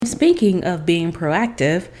speaking of being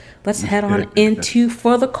proactive, let's head on into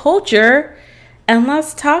For the Culture. And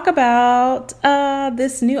let's talk about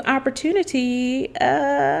this new opportunity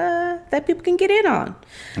that people can get in on.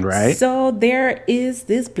 Right. So there is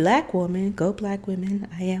this black woman. Go black women.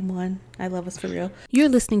 I am one. I love us for real. You're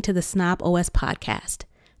listening to the Snob OS podcast,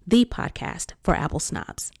 the podcast for Apple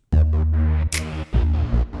snobs.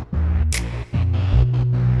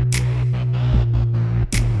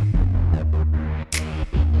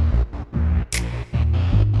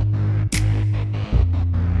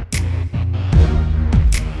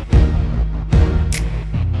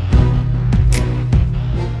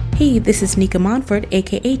 Hey, this is Nika Monfort,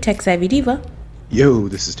 aka Tech Savvy Diva. Yo,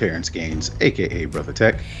 this is Terrence Gaines, aka Brother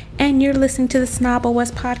Tech. And you're listening to the Snob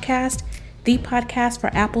OS podcast, the podcast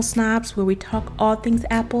for Apple snobs, where we talk all things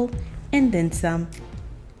Apple and then some.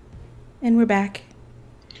 And we're back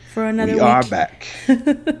for another week. We are back.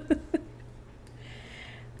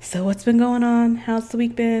 So what's been going on? How's the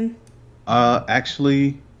week been?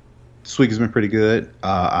 Actually, this week has been pretty good.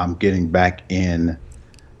 I'm getting back in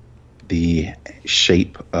the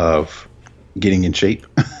shape of getting in shape.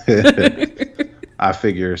 I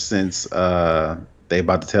figure since they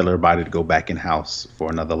about to tell everybody to go back in house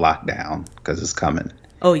for another lockdown because it's coming.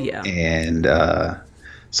 Oh yeah. And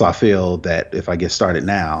so I feel that if I get started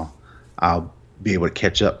now, I'll be able to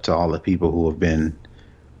catch up to all the people who have been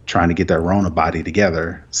trying to get their Rona body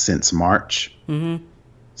together since March. Mm-hmm.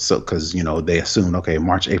 So because they assume, okay,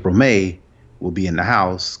 March, April, May we'll be in the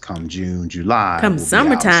house. Come June, July, come we'll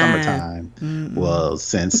summertime. Mm-hmm. Well,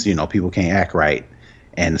 since people can't act right,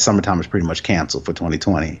 and the summertime is pretty much canceled for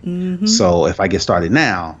 2020. Mm-hmm. So if I get started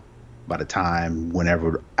now, by the time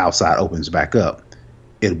whenever outside opens back up,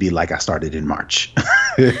 it'll be like I started in March.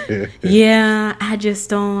 Yeah, I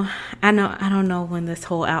don't know when this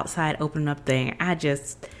whole outside open up thing.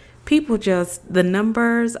 The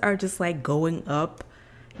numbers are just like going up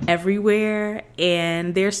everywhere,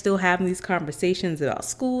 and they're still having these conversations about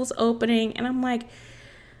schools opening, and I'm like,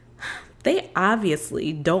 they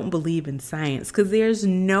obviously don't believe in science, because there's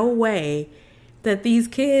no way that these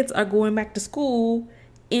kids are going back to school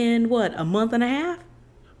in a month and a half.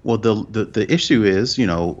 Well, the issue is,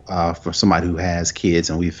 for somebody who has kids,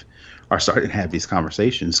 and we've are starting to have these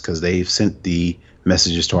conversations because they've sent the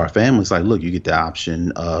messages to our families like, look, you get the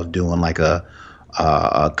option of doing like a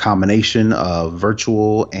combination of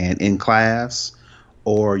virtual and in class,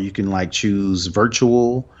 or you can like choose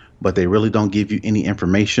virtual, but they really don't give you any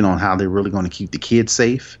information on how they're really going to keep the kids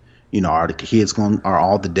safe. Are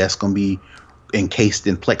all the desks going to be encased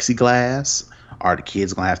in plexiglass? Are the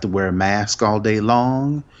kids going to have to wear a mask all day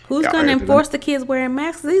long? Who's going to enforce the kids wearing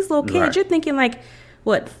masks? These little kids, right. You're thinking like,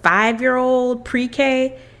 5-year-old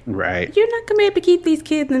pre-K? Right. You're not going to be able to keep these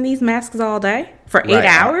kids in these masks all day for 8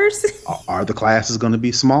 hours? Are the classes going to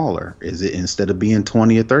be smaller? Is it, instead of being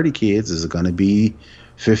 20 or 30 kids, is it going to be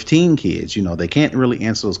 15 kids? They can't really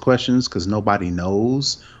answer those questions because nobody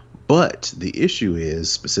knows. But the issue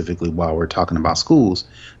is, specifically while we're talking about schools,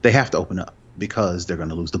 they have to open up because they're going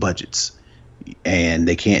to lose the budgets. And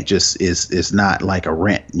they can't just, it's not like a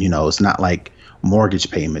rent, it's not like mortgage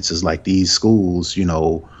payments. It's like these schools,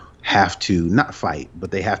 have to not fight,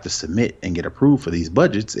 but they have to submit and get approved for these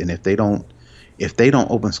budgets. And if they don't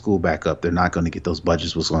open school back up, they're not going to get those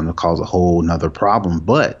budgets, was going to cause a whole nother problem.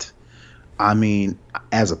 But I mean,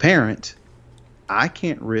 as a parent, I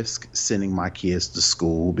can't risk sending my kids to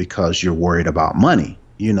school because you're worried about money.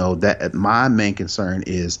 That my main concern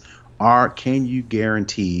is, can you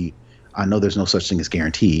guarantee, I know there's no such thing as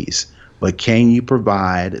guarantees, but can you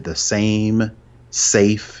provide the same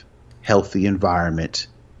safe, healthy environment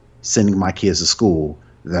sending my kids to school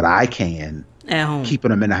that I can at home,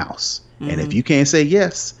 keeping them in the house? Mm-hmm. And if you can't say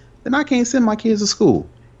yes, then I can't send my kids to school.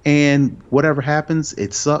 And whatever happens,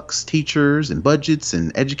 it sucks. Teachers and budgets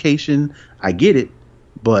and education, I get it.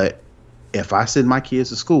 But if I send my kids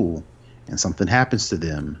to school and something happens to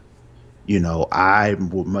them, I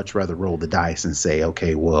would much rather roll the dice and say,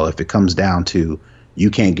 okay, well, if it comes down to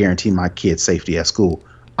you can't guarantee my kids' safety at school,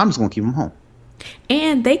 I'm just going to keep them home.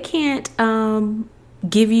 And they can't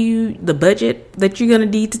give you the budget that you're going to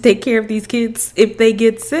need to take care of these kids if they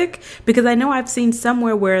get sick. Because I know I've seen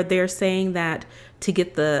somewhere where they're saying that to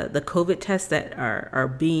get the COVID tests that are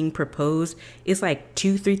being proposed, it's like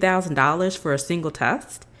 $2,000-$3,000 for a single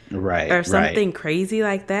test. Right. Or something crazy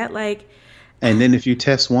like that. Like, and then if you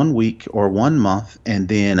test 1 week or 1 month and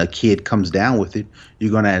then a kid comes down with it,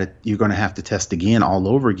 you're gonna have to test again all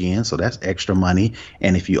over again. So that's extra money.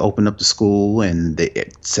 And if you open up the school and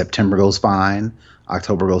September goes fine,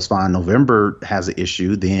 October goes fine, November has an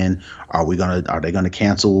issue, then are they gonna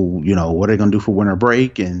cancel, what are they gonna do for winter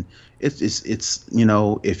break? And it's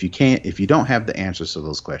if you don't have the answers to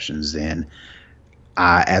those questions, then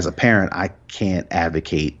as a parent, I can't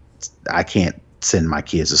send my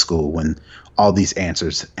kids to school when all these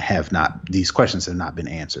questions have not been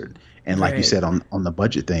answered. And like you Right. said on the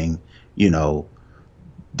budget thing, you know,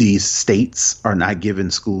 these states are not giving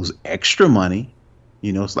schools extra money.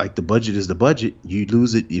 It's like the budget is the budget. You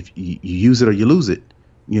lose it if you use it or you lose it.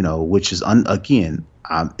 Which is again,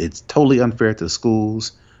 it's totally unfair to the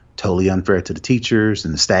schools, totally unfair to the teachers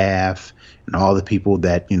and the staff and all the people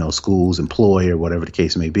that schools employ or whatever the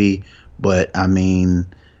case may be. But I mean,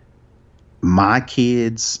 my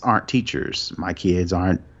kids aren't teachers. My kids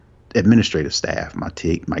aren't administrative staff. My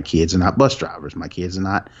kids are not bus drivers. My kids are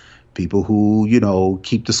not people who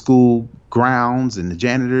keep the school grounds and the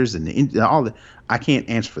janitors and all that. I can't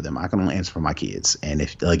answer for them. I can only answer for my kids. And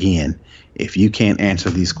if you can't answer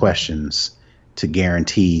these questions to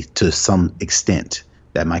guarantee to some extent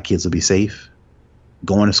that my kids will be safe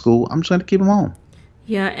going to school, I'm just going to keep them home.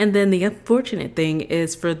 Yeah, and then the unfortunate thing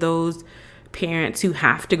is for those parents who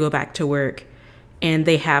have to go back to work and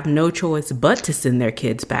they have no choice but to send their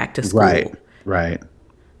kids back to Right. school. Right.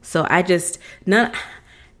 So I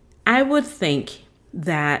would think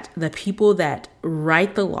that the people that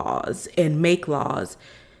write the laws and make laws,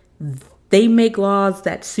 they make laws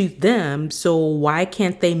that suit them. So why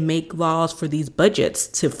can't they make laws for these budgets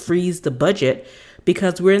to freeze the budget?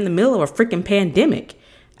 Because we're in the middle of a freaking pandemic.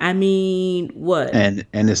 I mean, what? And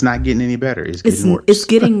it's not getting any better. It's It's getting worse. it's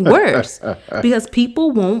getting worse because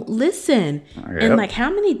people won't listen. And Yep. like, how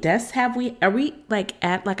many deaths have we? Are we like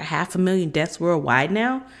at like 500,000 deaths worldwide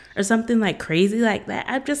now, or something like crazy like that?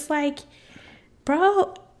 I'm just like,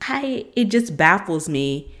 bro, it just baffles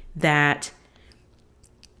me that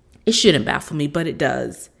it shouldn't baffle me, but it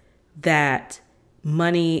does, that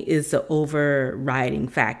money is the overriding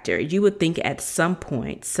factor. You would think at some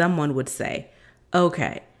point someone would say,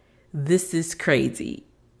 okay, this is crazy.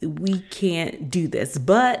 We can't do this.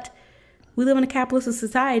 But we live in a capitalist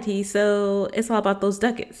society, so it's all about those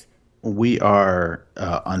ducats. We are,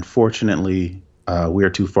 unfortunately, we are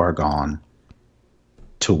too far gone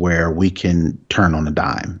to where we can turn on a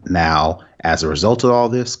dime. Now, as a result of all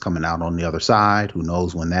this coming out on the other side, who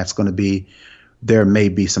knows when that's going to be, there may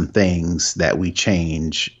be some things that we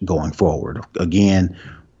change going forward. Again,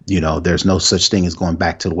 there's no such thing as going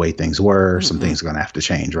back to the way things were. Mm-hmm. Some things are going to have to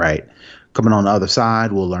change, right? Coming on the other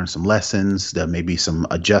side, we'll learn some lessons. There may be some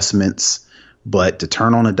adjustments, but to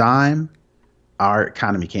turn on a dime, our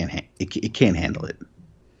economy it can't handle it.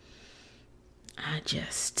 I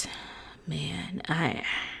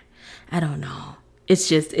don't know. It's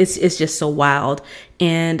just so wild.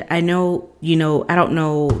 And I know, I don't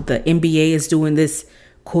know, the NBA is doing this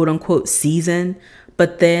quote unquote season,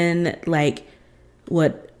 but then like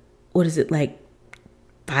what is it, like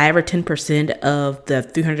 5 or 10% of the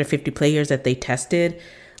 350 players that they tested,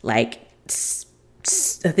 like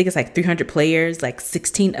I think it's like 300 players, like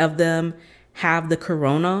 16 of them have the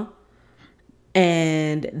corona.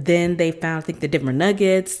 And then they found, I think, the Denver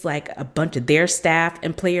Nuggets, like a bunch of their staff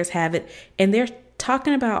and players have it. And they're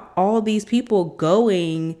talking about all these people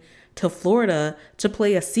going to Florida to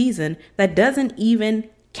play a season that doesn't even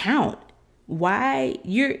count. Why?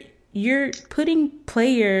 You're putting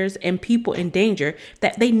players and people in danger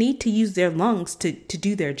that they need to use their lungs to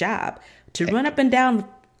do their job. To run up and down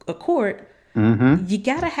a court, mm-hmm. You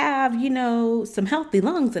got to have, some healthy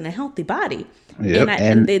lungs and a healthy body. Yep.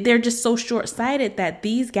 And they're just so short-sighted that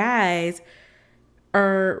these guys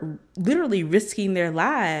are literally risking their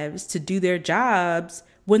lives to do their jobs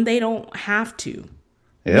when they don't have to.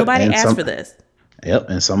 Yep. Nobody asked for this. Yep.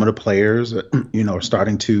 And some of the players, are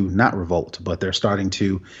starting to not revolt, but they're starting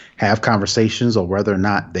to have conversations on whether or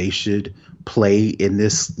not they should play in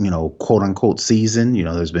this, quote unquote season.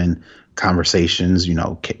 There's been conversations,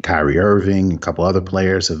 Kyrie Irving, a couple other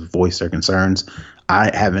players have voiced their concerns.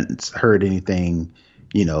 I haven't heard anything,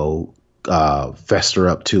 fester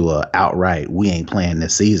up to a outright, we ain't playing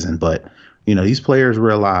this season. But, these players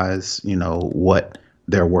realize, what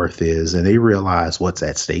their worth is, and they realize what's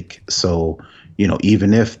at stake. So,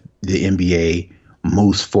 even if the NBA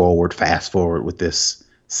moves forward, fast forward with this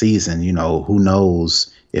season, who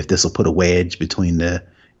knows if this will put a wedge between the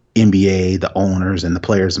NBA, the owners, and the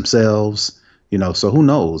players themselves. So who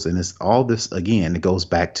knows? And it's all this, again, it goes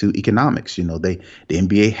back to economics. The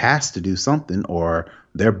NBA has to do something, or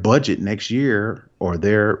their budget next year, or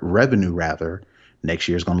their revenue rather, next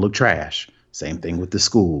year is going to look trash. Same thing with the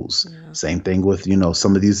schools. Yeah. Same thing with,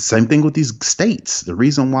 some of these, same thing with these states. The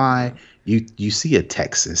reason why you see a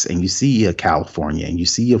Texas and you see a California and you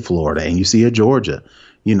see a Florida and you see a Georgia,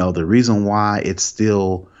 the reason why it's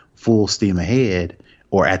still full steam ahead,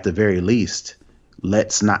 or at the very least,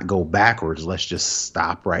 let's not go backwards. Let's just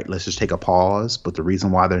stop, right? Let's just take a pause. But the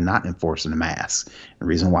reason why they're not enforcing the mask, the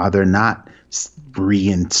reason why they're not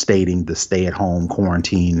reinstating the stay-at-home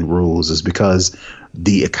quarantine rules is because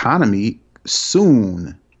the economy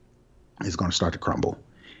soon is going to start to crumble.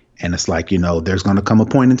 And it's like, there's going to come a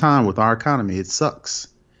point in time with our economy. It sucks,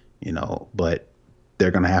 but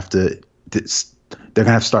they're going to have to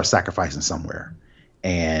start sacrificing somewhere.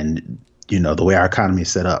 And the way our economy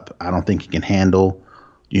is set up, I don't think it can handle,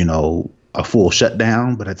 a full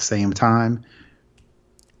shutdown. But at the same time,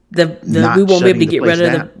 we won't be able to get rid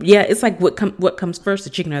of it's like what comes first, the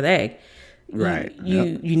chicken or the egg. Right.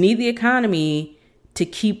 You need the economy to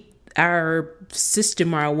keep our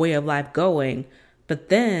system, our way of life going, but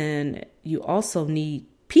then you also need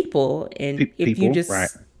people. And if you just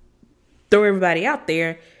throw everybody out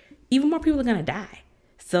there, even more people are going to die.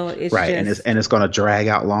 So it's right, and it's going to drag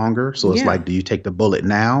out longer. So it's like, do you take the bullet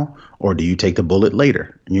now or do you take the bullet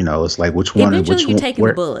later? It's like which one? Eventually, you're taking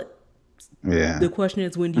the bullet. Yeah. The question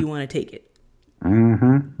is, when do you want to take it?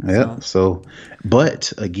 Mm-hmm. Yeah. So,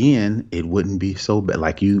 but again, it wouldn't be so bad.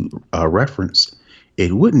 Like you referenced,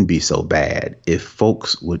 it wouldn't be so bad if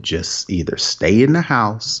folks would just either stay in the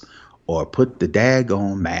house or put the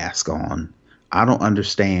daggone mask on. I don't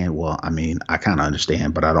understand. Well, I mean, I kind of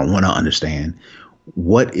understand, but I don't want to understand.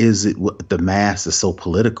 What is it? What the mask is so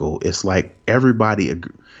political? It's like everybody.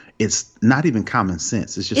 It's not even common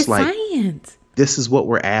sense. It's just like science. This is what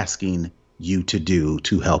we're asking you to do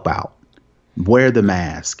to help out. Wear the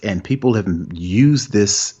mask, and people have used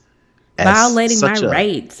this as violating my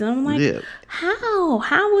rights. And I'm like, how?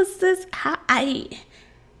 How is this? How I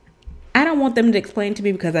don't want them to explain to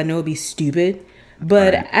me because I know it'd be stupid.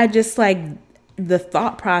 But I just like the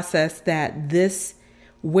thought process that this.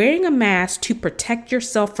 Wearing a mask to protect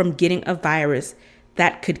yourself from getting a virus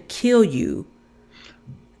that could kill you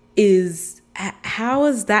how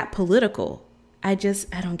is that political? I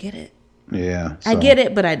don't get it. Yeah. So, I get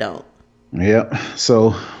it, but I don't. Yeah.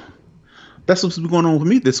 So that's what's been going on with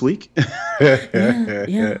me this week.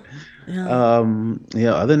 Yeah.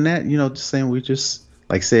 Other than that, just saying, we just,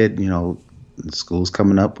 like I said, school's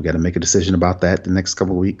coming up. We got to make a decision about that the next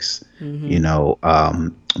couple of weeks.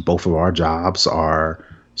 Mm-hmm. Both of our jobs are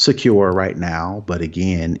secure right now. But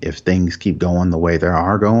again, if things keep going the way they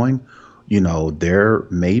are going, there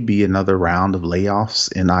may be another round of layoffs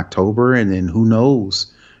in October. And then who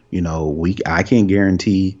knows, I can't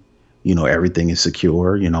guarantee, everything is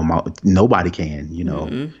secure. Nobody can,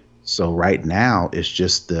 Mm-hmm. So right now it's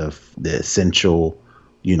just the essential,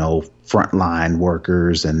 frontline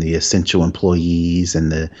workers and the essential employees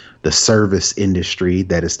and the service industry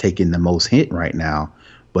that is taking the most hit right now.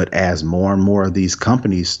 But as more and more of these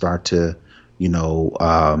companies start to,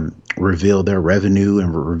 reveal their revenue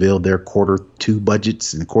and reveal their Q2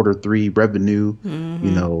 budgets and Q3 revenue,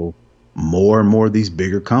 mm-hmm. More and more of these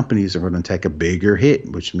bigger companies are going to take a bigger hit,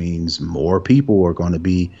 which means more people are going to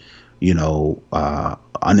be,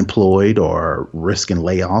 unemployed or risking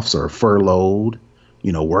layoffs or furloughed,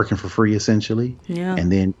 working for free essentially. Yeah.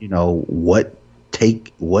 And then, what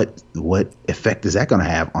effect is that going to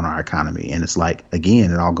have on our economy? And it's like,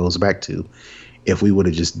 again, it all goes back to if we would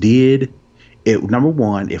have just did it. Number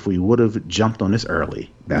one, if we would have jumped on this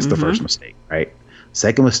early, that's mm-hmm. the first mistake, right?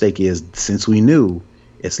 Second mistake is, since we knew,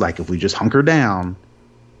 it's like if we just hunker down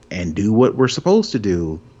and do what we're supposed to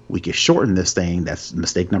do, we can shorten this thing. That's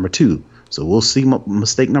mistake number two. So we'll see what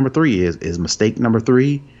mistake number three is mistake number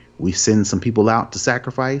three. We send some people out to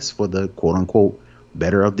sacrifice for the quote unquote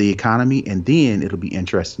better of the economy. And then it'll be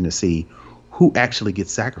interesting to see who actually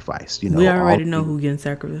gets sacrificed. We already know who gets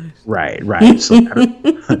sacrificed. Right.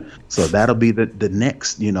 So that'll be the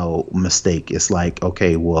next, mistake. It's like,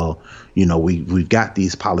 okay, well, we've got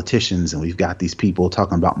these politicians and we've got these people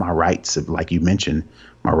talking about my rights, like you mentioned,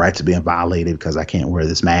 my rights are being violated because I can't wear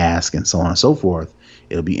this mask and so on and so forth.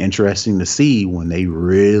 It'll be interesting to see when we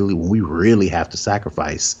really have to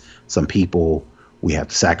sacrifice some people. We have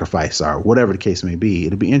to sacrifice our whatever the case may be.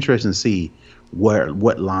 It'll be interesting to see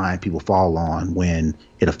what line people fall on when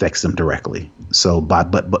it affects them directly. So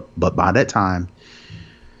but by that time,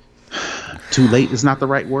 too late is not the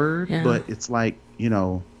right word, but it's like,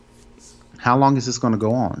 how long is this going to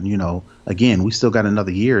go on? Again, we still got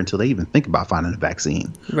another year until they even think about finding a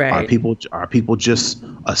vaccine. Right. Are people just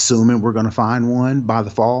assuming we're going to find one by the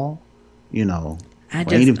fall? We're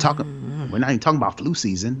not even talking about flu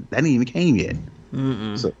season. That ain't even came yet.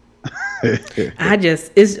 Mm-mm. So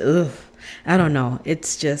It's, ugh, I don't know.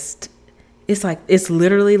 It's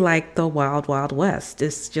literally like the wild, wild west.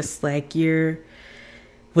 It's just like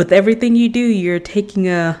with everything you do, you're taking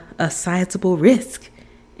a sizable risk.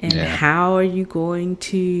 And how are you going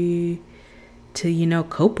to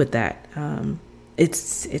cope with that?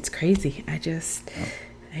 It's crazy.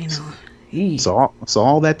 So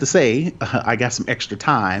all that to say, I got some extra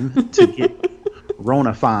time to get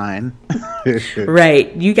Rona fine.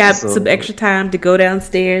 Right. You got some extra time to go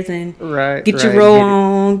downstairs and get your roll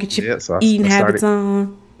on, get your eating habits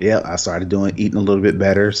on. Yeah, I started eating a little bit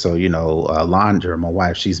better. So, Londra, my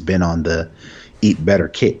wife, she's been on the eat better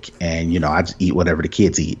kick. And, I just eat whatever the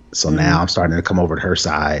kids eat. So now I'm starting to come over to her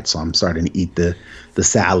side. So I'm starting to eat the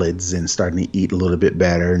salads and starting to eat a little bit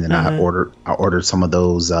better. And then I ordered some of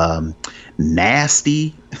those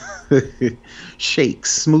nasty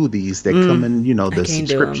shakes, smoothies that come in, the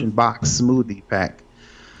subscription box smoothie pack.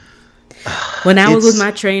 When I was with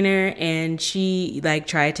my trainer and she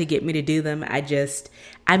tried to get me to do them, I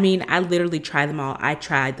literally tried them all. I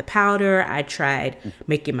tried the powder. I tried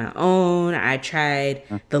making my own. I tried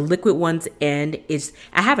the liquid ones, and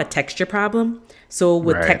I have a texture problem. So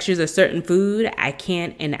with textures of certain food, I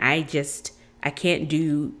can't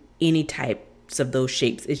do any types of those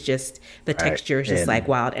shapes. It's just the texture is just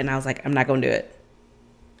wild. And I was like, I'm not going to do it.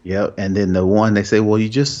 Yep. And then the one they say, well, you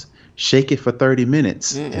just shake it for 30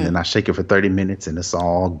 minutes. And then I shake it for 30 minutes and it's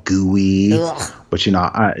all gooey. Ugh. But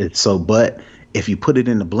but if you put it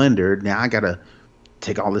in the blender, now I got to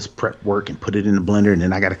take all this prep work and put it in the blender, and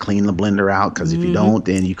then I got to clean the blender out. Cause if you don't,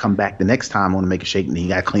 then you come back the next time I want to make a shake and then you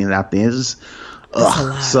got to clean it out. Then it's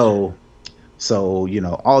so,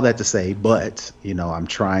 all that to say, but I'm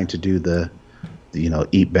trying to do the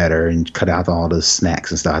eat better and cut out all the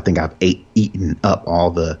snacks and stuff. I think I've eaten up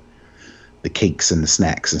all the cakes and the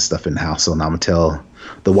snacks and stuff in the house. So now I'm gonna tell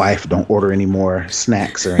the wife, don't order any more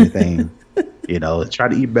snacks or anything. Try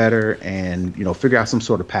to eat better and figure out some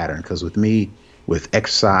sort of pattern. Because with me, with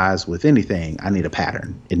exercise, with anything, I need a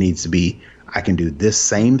pattern. It needs to be, I can do this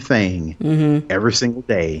same thing every single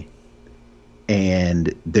day.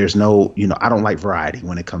 And there's no, I don't like variety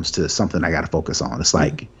when it comes to something I got to focus on. It's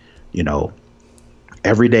like,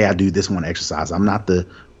 every day I do this one exercise. I'm not the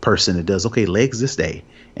person that does, okay, legs this day,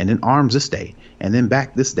 and then arms this day, and then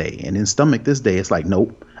back this day, and then stomach this day. It's like,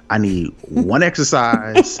 nope, I need one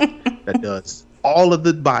exercise that does all of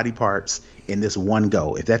the body parts in this one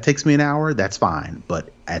go. If that takes me an hour, that's fine. But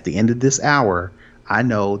at the end of this hour, I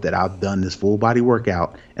know that I've done this full body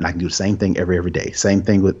workout, and I can do the same thing every day. Same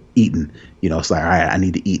thing with eating. It's like, all right, I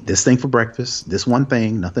need to eat this thing for breakfast, this one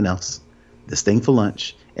thing, nothing else, this thing for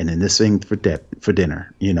lunch, and then this thing for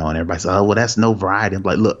dinner, and everybody says, oh, well, that's no variety. I'm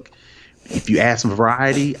like, look, if you add some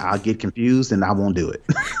variety, I'll get confused and I won't do it.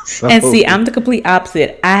 And see, I'm the complete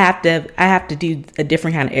opposite. I have to do a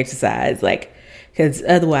different kind of exercise, because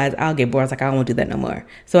otherwise I'll get bored. I was like, I won't do that no more.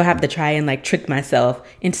 So I have to try and trick myself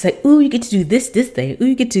into say, ooh, you get to do this day. Ooh,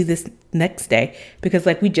 you get to do this next day. Because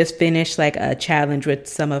we just finished a challenge with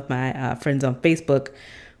some of my friends on Facebook.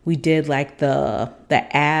 We did the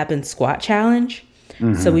ab and squat challenge.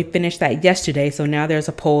 So we finished that yesterday. So now there's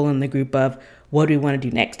a poll in the group of, what do we want to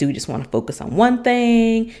do next? Do we just want to focus on one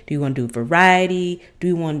thing? Do we want to do variety? Do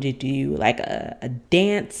we want to do a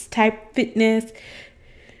dance type fitness?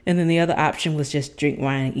 And then the other option was just drink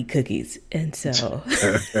wine and eat cookies. And so,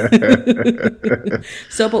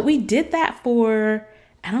 but we did that for,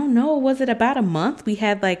 I don't know, was it about a month? We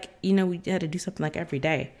had we had to do something every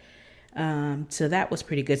day. So that was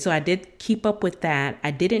pretty good. So I did keep up with that.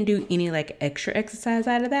 I didn't do any extra exercise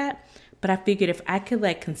out of that, but I figured if I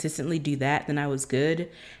could consistently do that, then I was good.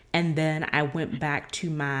 And then I went back to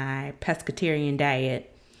my pescatarian diet.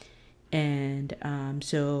 And,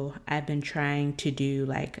 so I've been trying to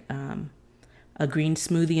do a green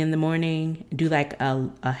smoothie in the morning, do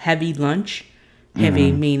a heavy lunch,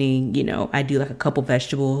 heavy meaning, I do a couple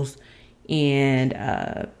vegetables and,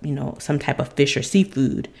 some type of fish or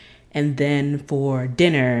seafood. And then for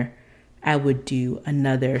dinner, I would do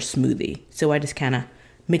another smoothie. So I just kind of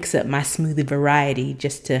mix up my smoothie variety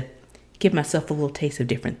just to give myself a little taste of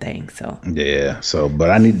different things. So yeah. But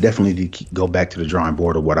I definitely need to go back to the drawing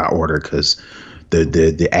board of what I ordered, because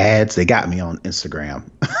the ads, they got me on Instagram.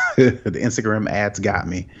 The Instagram ads got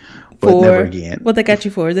me, but never again. What they got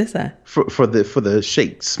you for this time? For the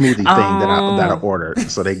shake smoothie thing that I ordered.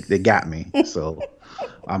 So they got me. So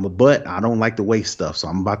I don't like to waste stuff. So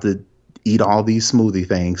I'm about to eat all these smoothie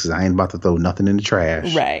things. I ain't about to throw nothing in the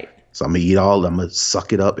trash. Right. So I'm gonna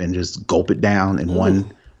suck it up and just gulp it down in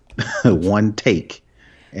one take.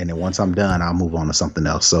 And then once I'm done, I'll move on to something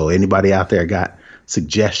else. So anybody out there got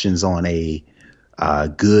suggestions on a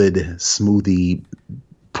good smoothie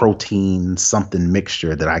protein something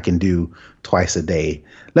mixture that I can do twice a day,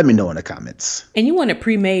 let me know in the comments. And you want it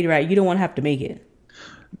pre-made, right? You don't want to have to make it.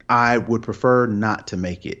 I would prefer not to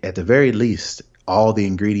make it. At the very least, all the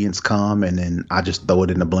ingredients come and then I just throw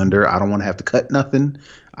it in the blender. I don't want to have to cut nothing.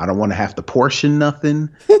 I don't want to have to portion nothing.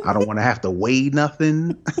 I don't want to have to weigh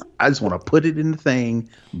nothing. I just want to put it in the thing,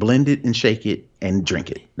 blend it and shake it and drink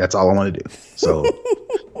it. That's all I want to do. So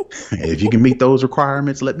if you can meet those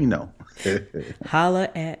requirements, let me know. Holla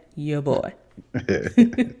at your boy.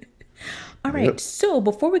 All right. Yep. So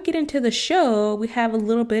before we get into the show, we have a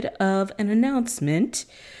little bit of an announcement.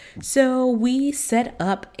 So we set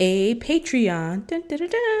up a Patreon. Dun, dun, dun,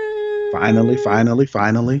 dun.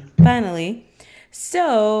 Finally.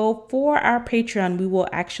 So for our Patreon, we will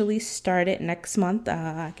actually start it next month.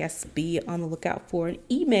 I guess be on the lookout for an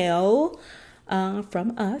email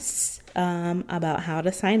from us about how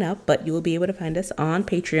to sign up. But you will be able to find us on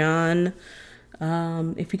Patreon.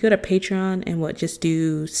 If you go to Patreon and just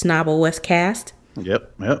do Snobble Westcast.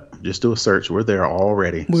 Yep. Just do a search. We're there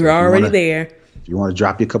already. We're already there. If you want to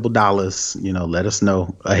drop you a couple dollars, let us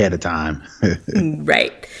know ahead of time.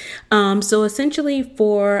 Right. So essentially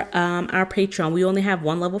for our Patreon, we only have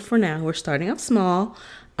one level for now. We're starting up small,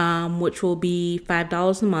 which will be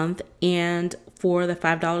 $5 a month. And for the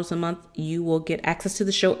 $5 a month, you will get access to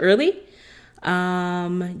the show early.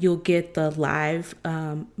 You'll get the live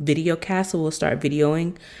video cast, so we'll start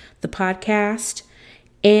videoing the podcast.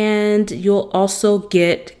 And you'll also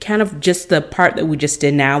get kind of just the part that we just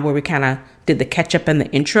did now, where we kind of did the catch up and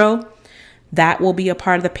the intro. That will be a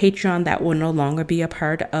part of the Patreon. That will no longer be a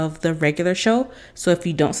part of the regular show. So if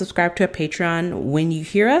you don't subscribe to a Patreon when you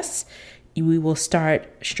hear us, we will start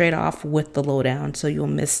straight off with the lowdown. So you'll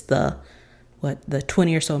miss the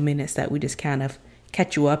 20 or so minutes that we just kind of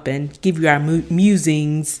catch you up and give you our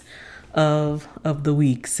musings of the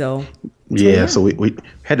week. So we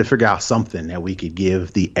had to figure out something that we could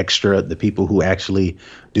give the people who actually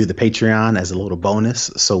do the Patreon as a little bonus.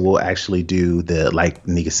 So we'll actually do like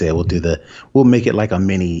Nika said, we'll make it like a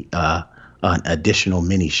mini an additional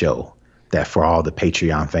mini show that for all the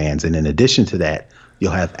Patreon fans. And in addition to that,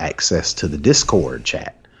 you'll have access to the Discord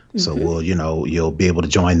chat. So you'll be able to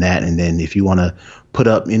join that. And then if you want to put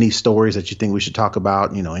up any stories that you think we should talk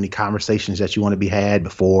about, any conversations that you want to be had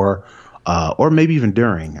before, or maybe even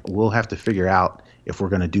during, we'll have to figure out if we're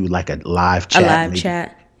going to do like a live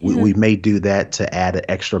chat. We may do that to add an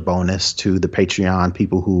extra bonus to the Patreon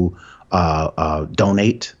people who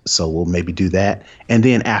donate. So we'll maybe do that. And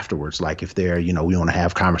then afterwards, like if they're, we want to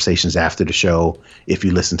have conversations after the show. If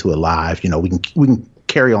you listen to it live, we can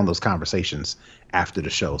carry on those conversations after the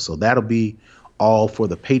show. So that'll be all for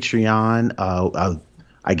the Patreon.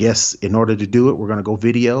 I guess in order to do it, we're going to go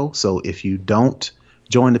video. So if you don't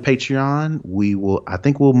join the Patreon, I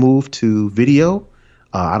think we'll move to video.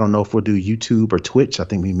 I don't know if we'll do YouTube or Twitch. I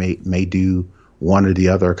think we may do one or the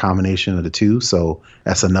other, a combination of the two. So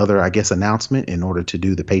that's another, I guess, announcement in order to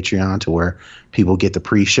do the Patreon to where people get the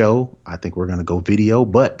pre-show. I think we're going to go video.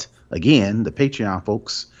 But again, the Patreon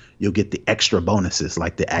folks, you'll get the extra bonuses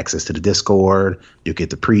like the access to the Discord, you'll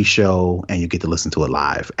get the pre-show, and you get to listen to it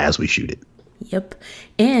live as we shoot it. Yep.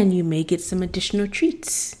 And you may get some additional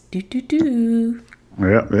treats.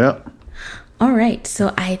 Yep. All right.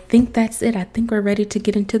 So I think that's it. I think we're ready to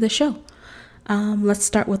get into the show. Let's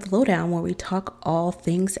start with the lowdown where we talk all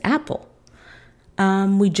things Apple.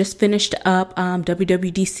 We just finished up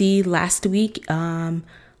WWDC last week.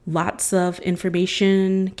 Lots of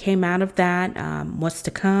information came out of that. What's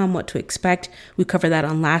to come, what to expect. We covered that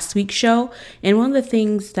on last week's show. And one of the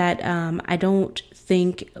things that I don't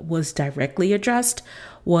think was directly addressed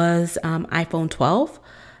was iPhone 12.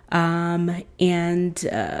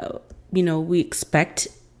 We expect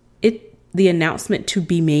the announcement to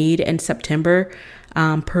be made in September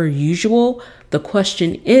per usual. The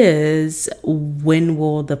question is, when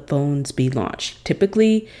will the phones be launched?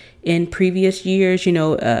 Typically, in previous years,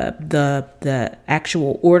 the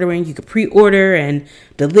actual ordering, you could pre-order and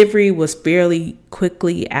delivery was fairly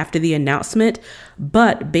quickly after the announcement.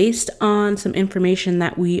 But based on some information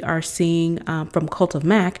that we are seeing from Cult of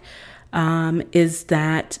Mac, is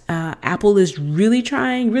that Apple is really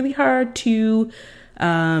trying really hard to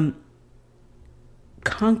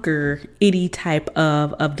conquer any type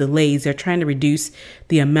of delays. They're trying to reduce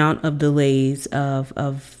the amount of delays of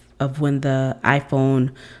when the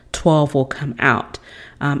iPhone 12 will come out.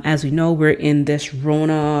 As we know, we're in this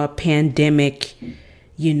Rona pandemic,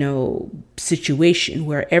 situation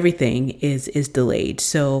where everything is delayed.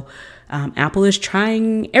 So Apple is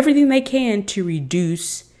trying everything they can to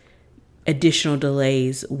reduce additional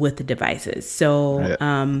delays with the devices.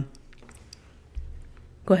 So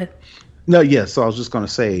Go ahead. No, yeah. So I was just going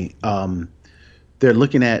to say, they're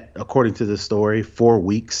looking at, according to the story, 4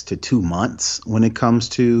 weeks to 2 months when it comes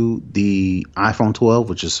to the iPhone 12,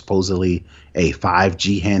 which is supposedly a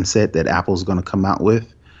 5G handset that Apple's going to come out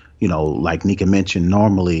with. You know, like Nika mentioned,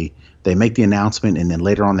 normally they make the announcement and then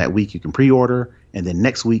later on that week you can pre-order. And then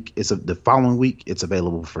next week, the following week, it's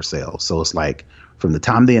available for sale. So it's like from the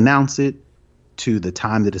time they announce it to the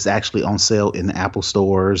time that it's actually on sale in the Apple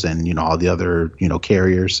stores and, you know, all the other, you know,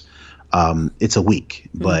 carriers. It's a week,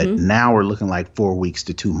 but now we're looking like 4 weeks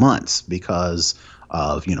to 2 months because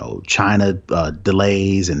of, you know, China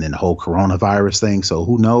delays and then the whole coronavirus thing. So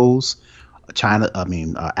who knows?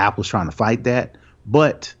 Apple's trying to fight that.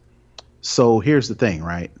 But so here's the thing,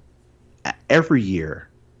 right? Every year,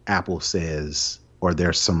 Apple says, or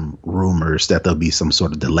there's some rumors that there'll be some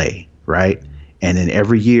sort of delay, right? And then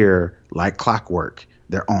every year, like clockwork,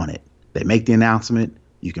 they're on it. They make the announcement.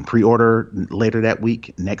 You can pre-order later that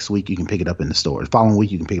week. Next week, you can pick it up in the stores. The following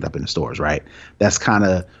week, you can pick it up in the stores, right? That's kind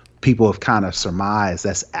of, people have kind of surmised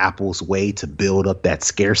that's Apple's way to build up that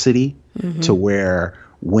scarcity to where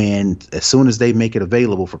as soon as they make it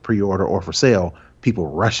available for pre-order or for sale, people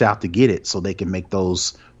rush out to get it so they can make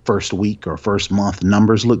those first week or first month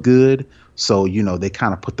numbers look good. So, you know, they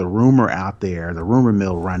kind of put the rumor out there, the rumor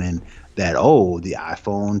mill running that, oh, the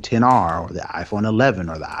iPhone XR or the iPhone 11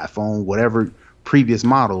 or the iPhone whatever previous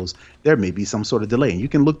models, there may be some sort of delay. And you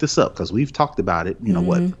can look this up because we've talked about it, you know,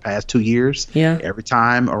 the past 2 years. Yeah. Every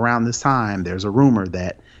time around this time, there's a rumor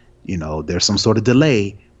that, you know, there's some sort of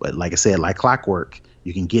delay. But like I said, like clockwork,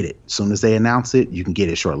 you can get it. As soon as they announce it, you can get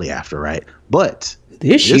it shortly after, right? But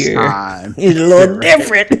this year time is a little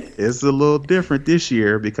different. It's a little different this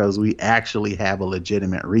year because we actually have a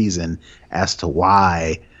legitimate reason as to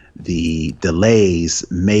why the delays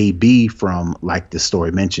may be from, like the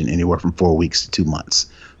story mentioned, anywhere from 4 weeks to 2 months.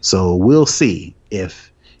 So we'll see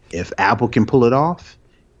if Apple can pull it off.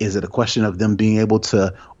 Is it a question of them being able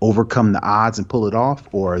to overcome the odds and pull it off?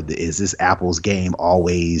 Or is this Apple's game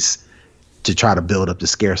always to try to build up the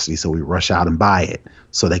scarcity so we rush out and buy it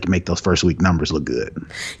so they can make those first week numbers look good?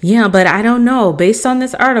 Yeah, but I don't know. Based on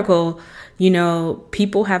this article, you know,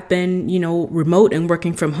 people have been, you know, remote and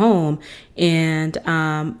working from home. And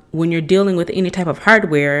when you're dealing with any type of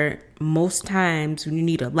hardware, most times when you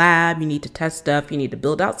need a lab, you need to test stuff, you need to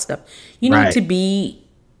build out stuff, you need to be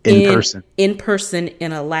in person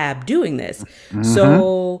in a lab doing this.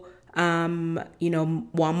 So, you know,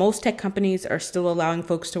 while most tech companies are still allowing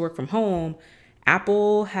folks to work from home,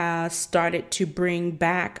 Apple has started to bring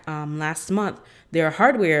back last month their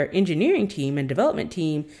hardware engineering team and development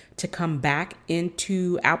team to come back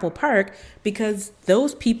into Apple Park because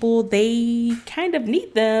those people, they kind of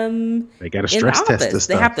need them. They got to stress test this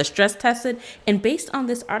They stuff. have to stress test it. And based on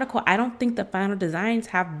this article, I don't think the final designs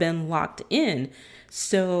have been locked in.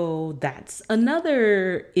 So that's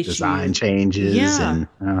another issue. Design changes. Yeah.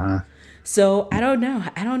 And So I don't know.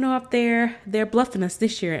 I don't know if they're bluffing us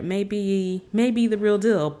this year. It may be the real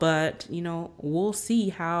deal, but you know, we'll see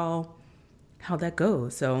how that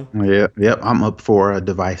goes. So yep. I'm up for a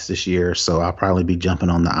device this year, so I'll probably be jumping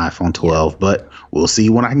on the iPhone 12, but we'll see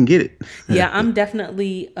when I can get it. Yeah, I'm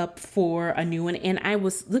definitely up for a new one. And I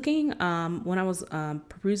was looking when I was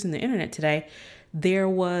perusing the internet today, there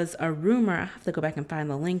was a rumor. I have to go back and find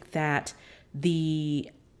the link that the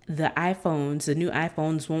new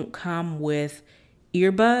iPhones won't come with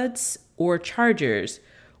earbuds or chargers,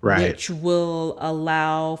 right, which will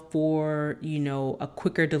allow for, you know, a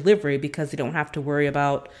quicker delivery because they don't have to worry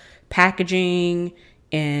about packaging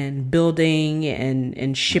and building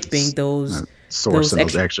and shipping those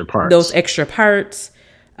extra parts.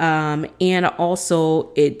 And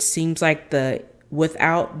also it seems like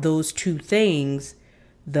without those two things,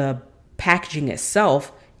 the packaging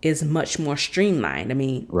itself is much more streamlined. I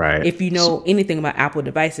mean, right. If you know anything about Apple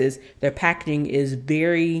devices, their packaging is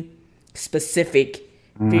very specific,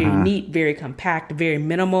 very neat, very compact, very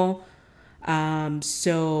minimal.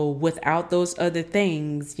 So without those other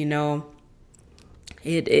things, you know,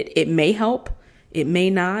 it may help, it may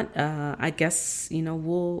not. I guess, you know,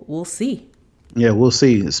 we'll see. Yeah, we'll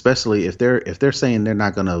see. Especially if they're saying they're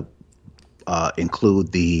not going to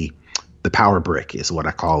include the power brick, is what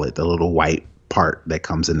I call it, the little white part that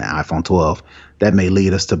comes in the iPhone 12. That may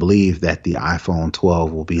lead us to believe that the iPhone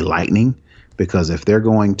 12 will be Lightning, because if they're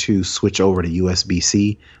going to switch over to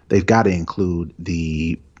USB-C, they've got to include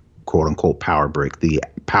the quote unquote power brick. The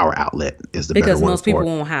power outlet is the better word for it. Because most people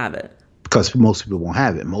won't have it. Because most people won't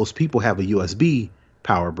have it. Most people have a USB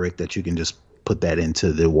power brick that you can just put that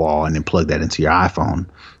into the wall and then plug that into your iPhone.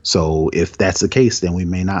 So if that's the case, then we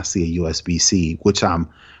may not see a USB-C, which I'm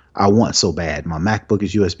I want so bad. My MacBook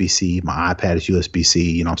is USB-C. My iPad is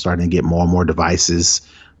USB-C. I'm starting to get more and more devices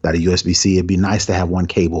that are USB-C. It'd be nice to have one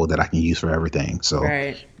cable that I can use for everything. So,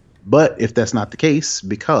 Right. but if that's not the case,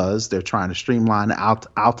 because they're trying to streamline,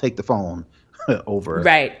 I'll take the phone over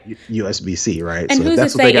Right. USB-C, right? And So if who's to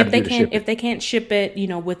that's what they say got if to they do to can't ship it. ship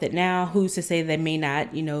it, with it now, who's to say they may not,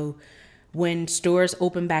 when stores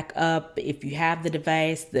open back up, if you have the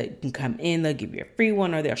device that can come in, they'll give you a free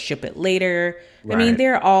one or they'll ship it later. I mean, Right.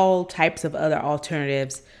 there are all types of other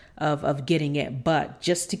alternatives of getting it, but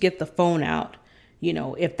just to get the phone out,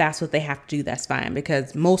 if that's what they have to do, that's fine,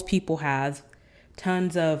 because most people have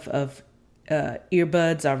tons of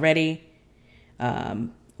earbuds already,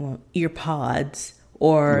 ear pods,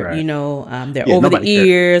 or Right. they're Yeah, over the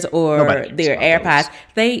ears, nobody or cares their about those.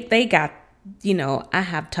 AirPods. They got, I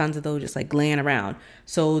have tons of those just like laying around,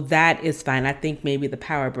 so that is fine. I think maybe the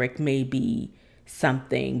power brick may be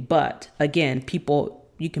something, but again, people,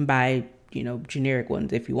 you can buy generic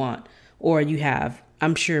ones if you want, or you have.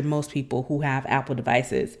 I'm sure most people who have Apple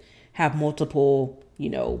devices have multiple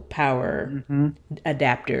power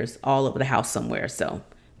adapters all over the house somewhere, so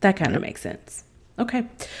that kind of makes sense. Okay.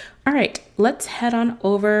 All right. Let's head on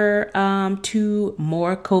over to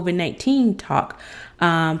more COVID-19 talk.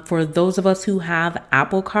 For those of us who have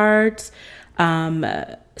Apple cards,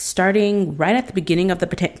 starting right at the beginning of the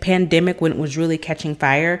pandemic when it was really catching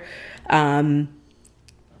fire,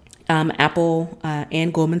 Apple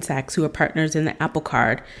and Goldman Sachs, who are partners in the Apple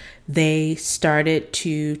Card, they started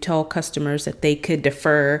to tell customers that they could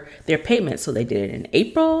defer their payments. So they did it in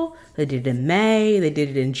April, they did it in May, they did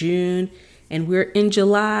it in June, and we're in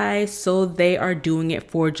July, so they are doing it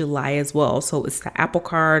for July as well. So it's the Apple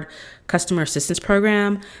Card Customer Assistance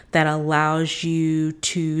Program that allows you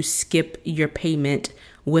to skip your payment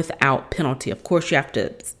without penalty. Of course, you have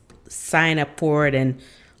to sign up for it and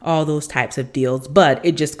all those types of deals, but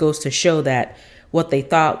it just goes to show that what they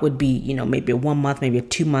thought would be, maybe a 1 month, maybe a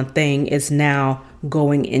 2 month thing is now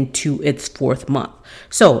going into its 4th month.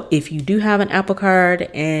 So if you do have an Apple Card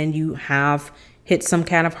and you have hit some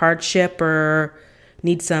kind of hardship or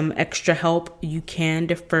need some extra help, you can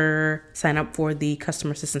sign up for the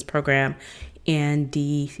customer assistance program and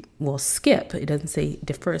skip. It doesn't say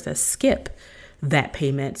defer, it says skip that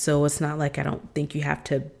payment. So it's not like, I don't think you have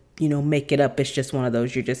to make it up. It's just one of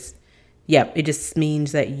those, it just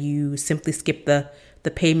means that you simply skip the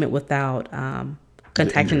payment without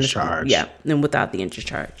contacting interest charge. And without the interest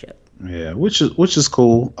charge. Yeah, which is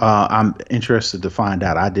cool. I'm interested to find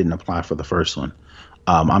out. I didn't apply for the first one.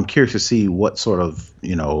 I'm curious to see what sort of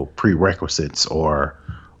prerequisites or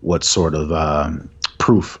what sort of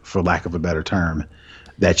proof, for lack of a better term,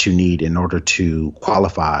 that you need in order to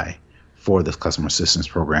qualify for this customer assistance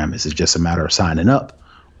program. Is it just a matter of signing up,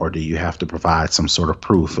 or do you have to provide some sort of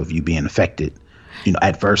proof of you being affected,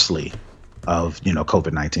 adversely of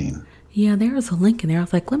COVID-19? Yeah, there was a link in there. I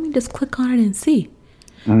was like, let me just click on it and see.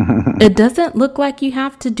 It doesn't look like you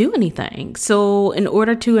have to do anything. So in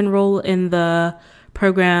order to enroll in the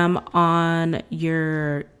program on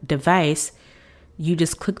your device, you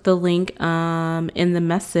just click the link in the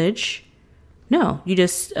message. No, you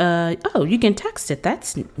just you can text it.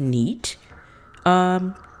 That's neat.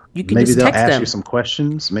 You can Maybe just they'll text ask them. you some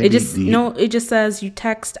questions. Maybe It just says you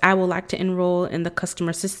text, I would like to enroll in the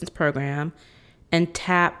customer assistance program, and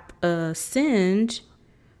tap send,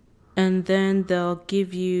 and then they'll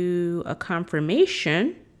give you a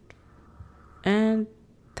confirmation, and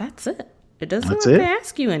that's it. It doesn't have to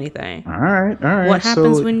ask you anything. All right. What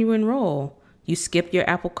happens when you enroll? You skip your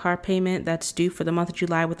Apple Card payment that's due for the month of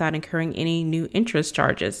July without incurring any new interest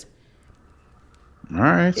charges. All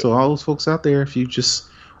right. So all those folks out there, if you just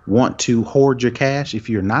want to hoard your cash, if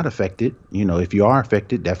you're not affected, if you are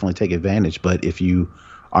affected, definitely take advantage. But if you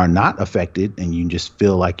are not affected and you just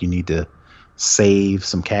feel like you need to save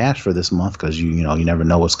some cash for this month because you never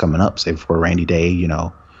know what's coming up, save for a rainy day,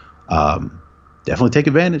 definitely take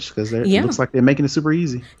advantage, because it looks like they're making it super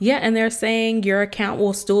easy. Yeah, and they're saying your account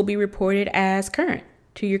will still be reported as current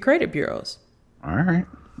to your credit bureaus. All right.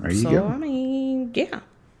 There you go. So, I mean, yeah.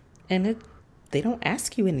 And they don't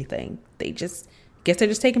ask you anything. They just, guess they're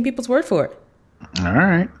just taking people's word for it. All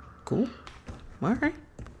right. Cool. All right.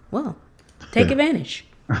 Well, take advantage.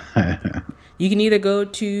 You can either go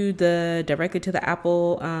directly to the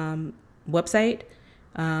Apple website,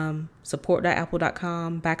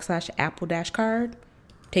 support.apple.com/apple-card.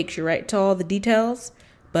 Takes you right to all the details,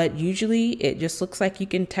 but usually it just looks like you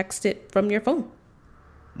can text it from your phone.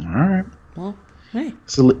 All right. Well, hey.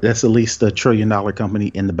 So that's at least $1 trillion company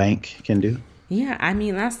in the bank can do. Yeah, I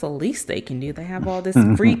mean, that's the least they can do. They have all this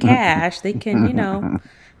free cash. They can,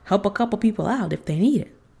 help a couple people out if they need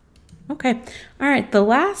it. Okay. All right. The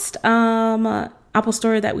last Apple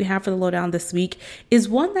story that we have for the lowdown this week is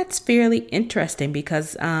one that's fairly interesting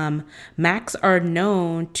because Macs are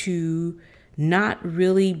known to not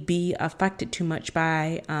really be affected too much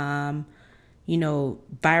by,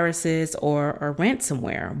 viruses or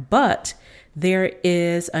ransomware. But there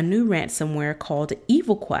is a new ransomware called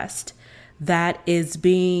EvilQuest that is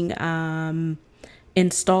being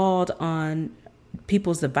installed on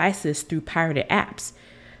people's devices through pirated apps.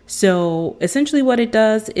 So essentially what it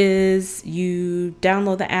does is you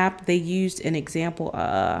download the app. They used an example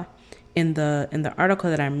in the article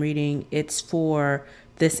that I'm reading. It's for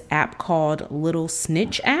this app called Little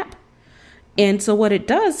Snitch app. And so what it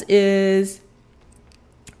does is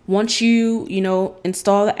once you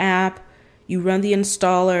install the app, you run the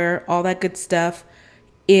installer, all that good stuff,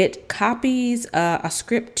 it copies a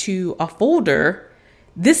script to a folder.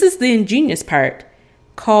 This is the ingenious part,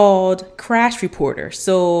 called Crash Reporter.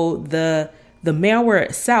 So the malware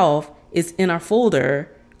itself is in a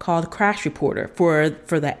folder called Crash Reporter for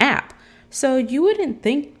the app. So you wouldn't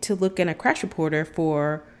think to look in a Crash Reporter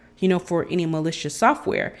for any malicious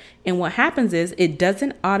software. And what happens is it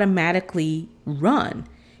doesn't automatically run.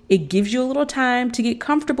 It gives you a little time to get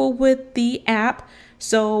comfortable with the app.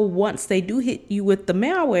 So once they do hit you with the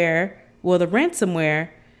malware, well, the ransomware,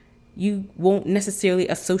 you won't necessarily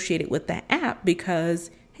associate it with that app because,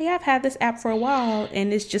 hey, I've had this app for a while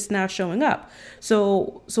and it's just now showing up.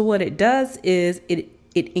 So what it does is it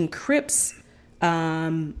encrypts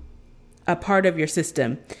a part of your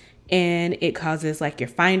system, and it causes like your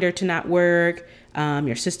Finder to not work.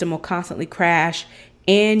 Your system will constantly crash,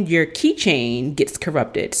 and your keychain gets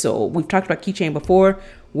corrupted. So we've talked about keychain before,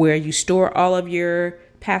 where you store all of your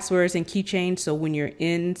passwords and keychains. So when you're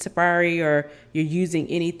in Safari or you're using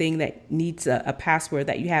anything that needs a password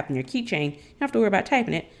that you have in your keychain, you don't have to worry about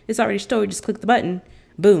typing it. It's already stored. Just click the button.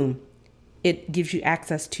 Boom. It gives you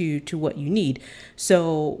access to what you need.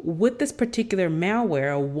 So with this particular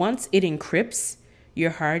malware, once it encrypts your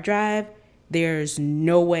hard drive, there's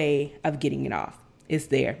no way of getting it off. It's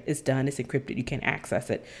there. It's done. It's encrypted. You can't access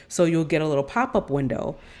it. So you'll get a little pop-up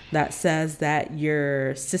window that says that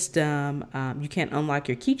your system, you can't unlock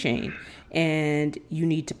your keychain, and you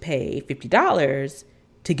need to pay $50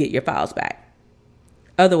 to get your files back.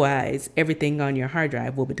 Otherwise, everything on your hard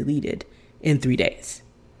drive will be deleted in 3 days.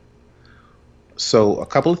 So a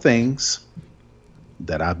couple of things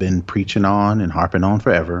that I've been preaching on and harping on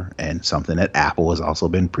forever, and something that Apple has also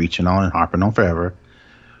been preaching on and harping on forever.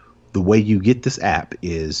 The way you get this app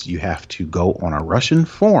is you have to go on a Russian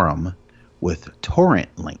forum with torrent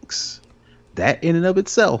links. That in and of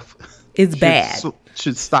itself is bad.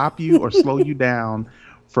 Should stop you or slow you down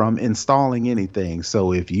from installing anything.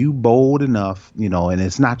 So if you bold enough, and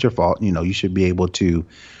it's not your fault, you should be able to,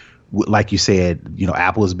 like you said,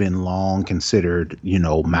 Apple has been long considered,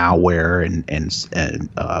 malware and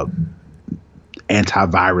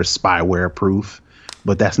antivirus spyware proof,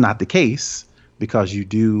 but that's not the case. Because you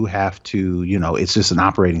do have to, it's just an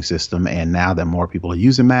operating system. And now that more people are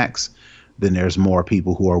using Macs, then there's more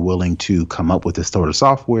people who are willing to come up with this sort of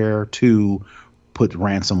software to put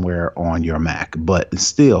ransomware on your Mac. But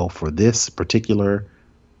still, for this particular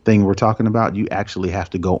thing we're talking about, you actually have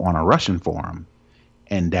to go on a Russian forum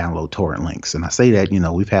and download torrent links. And I say that,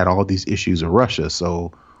 we've had all these issues with Russia.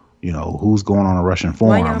 So, who's going on a Russian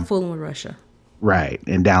forum? Why y'all fooling with Russia? Right.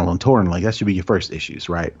 And download torrent link. That should be your first issues,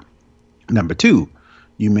 right? Number two,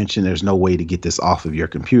 you mentioned there's no way to get this off of your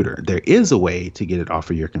computer. There is a way to get it off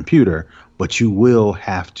of your computer, but you will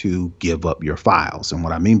have to give up your files. And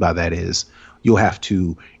what I mean by that is you'll have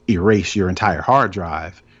to erase your entire hard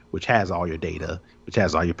drive, which has all your data, which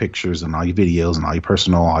has all your pictures and all your videos and all your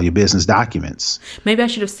personal, all your business documents. Maybe I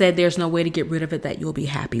should have said there's no way to get rid of it that you'll be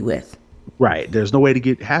happy with. Right. There's no way to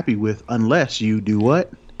get happy with unless you do what?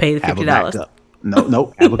 Pay the $50. Have a backup.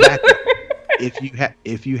 No, have a backup.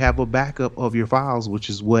 If you have a backup of your files,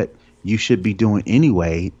 which is what you should be doing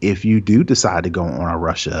anyway, if you do decide to go on a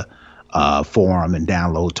Russia forum and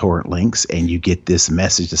download torrent links and you get this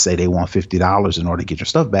message to say they want $50 in order to get your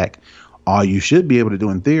stuff back, all you should be able to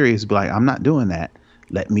do in theory is be like, I'm not doing that.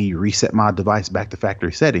 Let me reset my device back to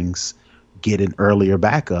factory settings, get an earlier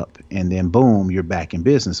backup, and then boom, you're back in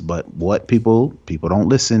business. But what people don't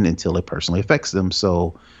listen until it personally affects them.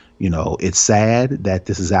 So it's sad that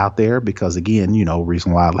this is out there because, again,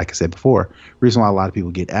 reason why, like I said before, reason why a lot of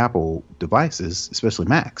people get Apple devices, especially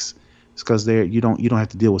Macs, is because you don't have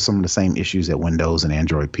to deal with some of the same issues that Windows and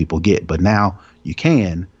Android people get. But now you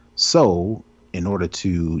can. So in order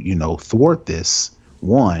to, thwart this,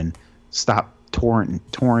 one, stop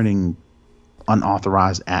torrenting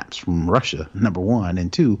unauthorized apps from Russia, number one,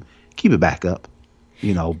 and two, keep it back up.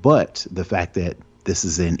 But the fact that this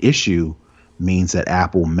is an issue means that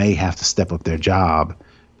Apple may have to step up their job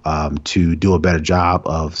to do a better job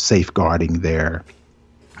of safeguarding their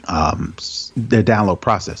download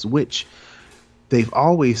process, which they've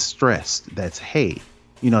always stressed. That's, hey,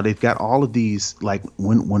 they've got all of these, like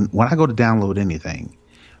when I go to download anything,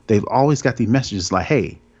 they've always got these messages like,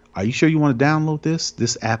 hey, are you sure you want to download this?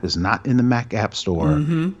 This app is not in the Mac App Store.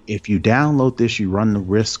 Mm-hmm. If you download this, you run the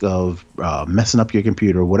risk of messing up your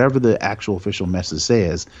computer, whatever the actual official message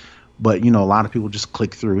says. But, a lot of people just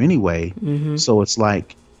click through anyway. Mm-hmm. So it's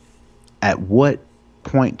like, at what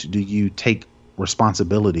point do you take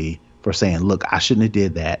responsibility for saying, look, I shouldn't have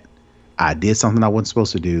did that. I did something I wasn't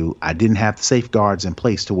supposed to do. I didn't have the safeguards in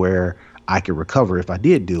place to where I could recover if I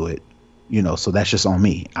did do it. So that's just on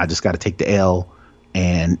me. I just got to take the L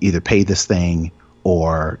and either pay this thing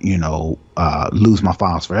or, lose my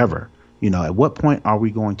files forever. At what point are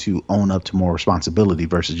we going to own up to more responsibility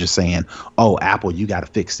versus just saying, oh, Apple, you got to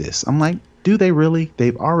fix this? I'm like, do they really?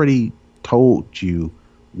 They've already told you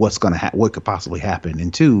what's going to what could possibly happen.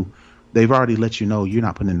 And two, they've already let you know you're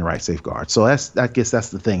not putting in the right safeguards. So I guess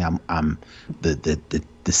that's the thing. I'm the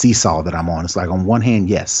seesaw that I'm on. It's like, on one hand,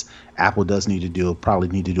 yes, Apple does probably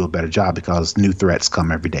need to do a better job because new threats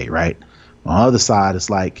come every day, right? On the other side, it's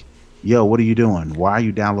like, yo, what are you doing? Why are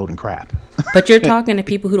you downloading crap? But you're talking to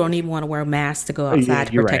people who don't even want to wear masks to go outside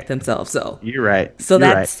to protect themselves. So you're right. So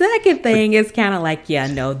that second thing is kind of like, yeah,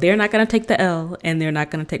 no, they're not going to take the L and they're not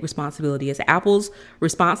going to take responsibility. It's Apple's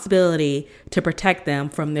responsibility to protect them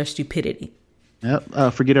from their stupidity.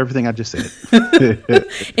 Yep. Forget everything I just said.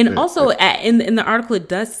 And also in the article, it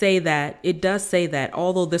does say that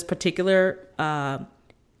although this particular,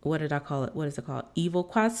 what did I call it? What is it called? Evil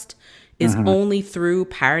Quest is only through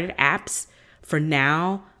pirated apps for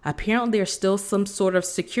now. Apparently, there's still some sort of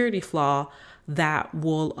security flaw that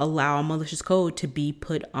will allow malicious code to be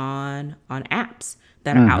put on apps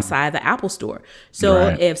that are outside the Apple Store.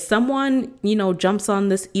 So if someone, jumps on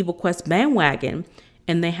this Evil Quest bandwagon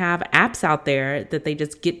and they have apps out there that they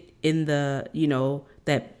just get in the,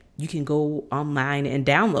 that you can go online and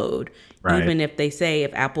download, even if they say,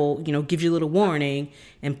 if Apple, gives you a little warning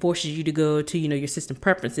and forces you to go to, your system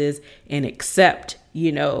preferences and accept,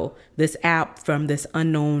 this app from this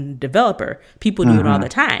unknown developer. People do it all the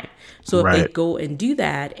time. So if they go and do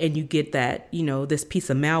that and you get that, this piece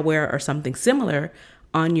of malware or something similar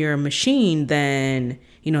on your machine, then,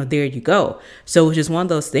 there you go. So it's just one of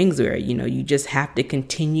those things where, you just have to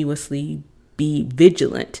continuously be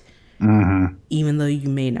vigilant. Even though you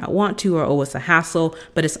may not want to, or, oh, it's a hassle,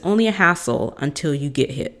 but it's only a hassle until you get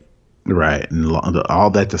hit. Right. And all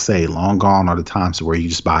that to say, long gone are the times where you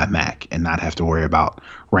just buy a Mac and not have to worry about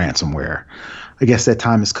ransomware. I guess that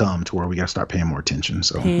time has come to where we got to start paying more attention.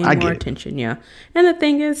 So I get more attention. Yeah. And the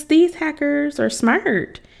thing is, these hackers are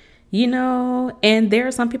smart, and there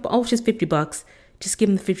are some people, oh, it's just $50. Just give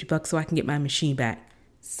them the $50 so I can get my machine back.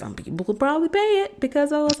 Some people will probably pay it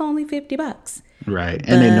because, oh, it's only $50. Right.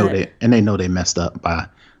 And they know they messed up by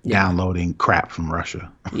downloading crap from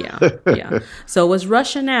Russia. Yeah. So it's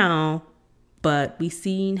Russia now, but we've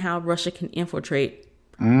seen how Russia can infiltrate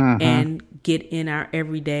and get in our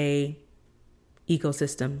everyday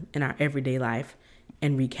ecosystem, in our everyday life,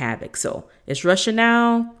 and wreak havoc. So it's Russia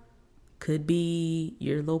now. Could be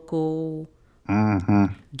your local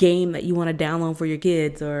game that you want to download for your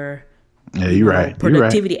kids, or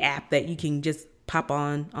productivity app that you can just pop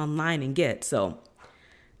online and get. So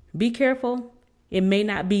be careful. It may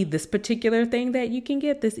not be this particular thing that you can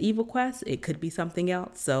get, this Evil Quest. It could be something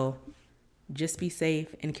else. So just be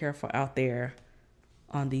safe and careful out there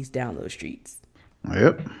on these download streets.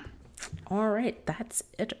 Yep. All right. That's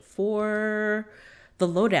it for the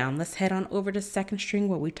lowdown. Let's head on over to Second String,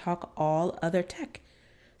 where we talk all other tech.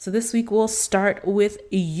 So this week we'll start with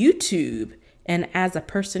YouTube. And as a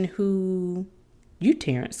person who, you,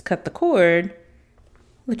 Terrence, cut the cord,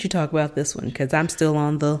 I'll let you talk about this one, because I'm still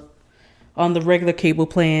on the regular cable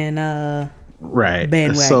plan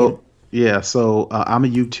bandwagon. So I'm a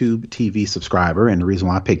YouTube TV subscriber, and the reason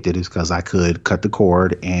why I picked it is because I could cut the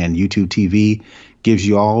cord, and YouTube TV gives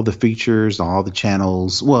you all the features, all the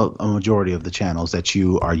channels, well, a majority of the channels that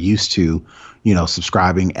you are used to,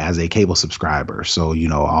 subscribing as a cable subscriber. So,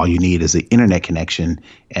 all you need is an internet connection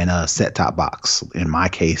and a set-top box. In my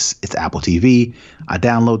case, it's Apple TV. I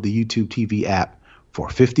download the YouTube TV app for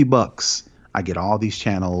 $50. I get all these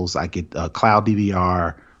channels. I get cloud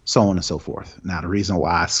DVR, so on and so forth. Now, the reason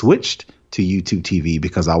why I switched to YouTube TV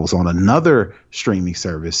because I was on another streaming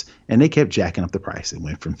service and they kept jacking up the price. It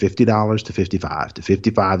went from $50 to $55 to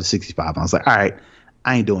 $55 to $65. I was like, all right,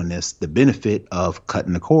 I ain't doing this. The benefit of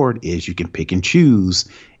cutting the cord is you can pick and choose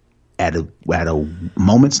at a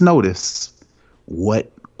moment's notice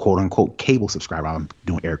what quote unquote cable subscriber, I'm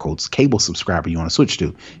doing air quotes, cable subscriber you want to switch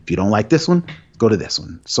to. If you don't like this one, go to this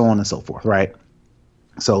one, so on and so forth, right?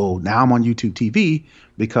 So now I'm on YouTube TV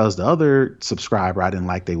because the other subscriber I didn't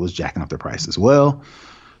like, they was jacking up their prices. Well,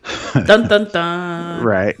 dun dun dun.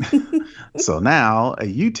 right. So now a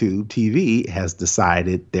YouTube TV has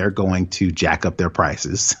decided they're going to jack up their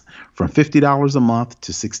prices from $50 a month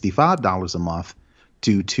to $65 a month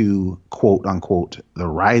due to quote unquote the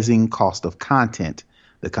rising cost of content,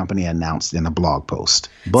 the company announced in a blog post.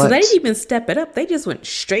 But so they didn't even step it up. They just went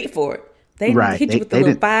straight for it. They didn't hit you with the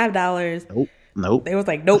little $5. Nope. They was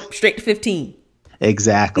like, nope, straight to 15.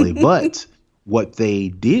 Exactly. But what they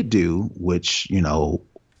did do, which,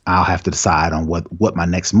 I'll have to decide on what my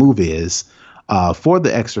next move is, for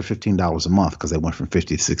the extra $15 a month, because they went from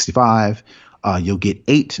 50 to 65, you'll get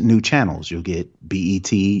 8 new channels. You'll get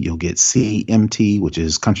BET, you'll get CMT, which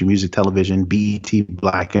is Country Music Television, BET,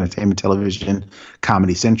 Black Entertainment Television,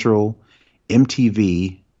 Comedy Central,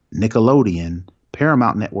 MTV, Nickelodeon,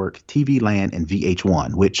 Paramount Network, TV Land, and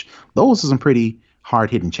VH1, which those are some pretty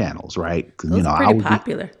hard-hitting channels, right? Those are pretty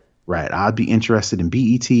popular. Right. I'd be interested in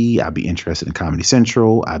BET. I'd be interested in Comedy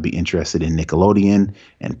Central. I'd be interested in Nickelodeon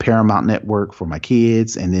and Paramount Network for my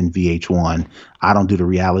kids, and then VH1. I don't do the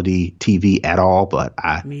reality TV at all, but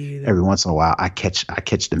every once in a while I catch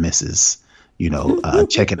the misses,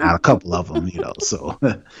 checking out a couple of them, So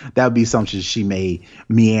that would be something she may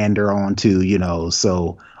meander on to,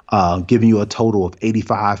 So giving you a total of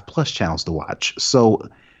 85 plus channels to watch. So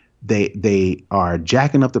they are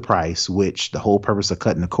jacking up the price, which the whole purpose of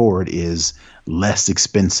cutting the cord is less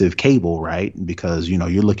expensive cable, right? Because,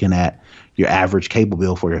 you're looking at your average cable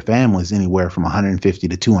bill for your family is anywhere from $150 to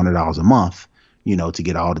 $200 a month, to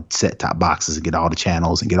get all the set-top boxes and get all the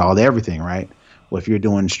channels and get all the everything, right? Well, if you're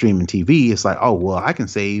doing streaming TV, it's like, oh, well, I can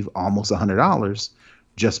save almost $100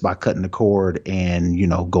 just by cutting the cord and,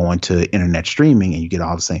 going to internet streaming, and you get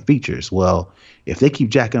all the same features. Well, if they keep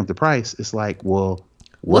jacking up the price, it's like, well,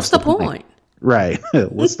 what's the point? Right.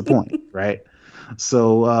 What's the point? Right.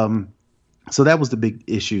 So, so that was the big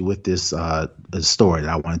issue with this story that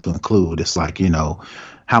I wanted to include. It's like,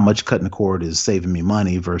 how much cutting the cord is saving me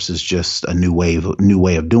money versus just a new way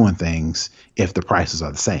of doing things. If the prices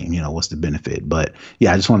are the same, what's the benefit? But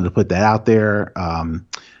yeah, I just wanted to put that out there. I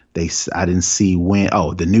didn't see when.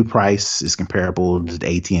 Oh, the new price is comparable to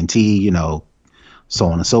the AT&T, so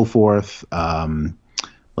on and so forth.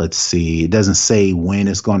 Let's see. It doesn't say when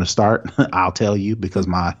it's going to start. I'll tell you, because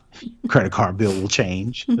my credit card bill will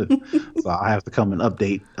change. So I have to come and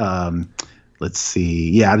update. Let's see.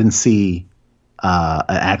 Yeah, I didn't see an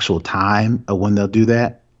actual time of when they'll do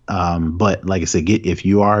that. But like I said, if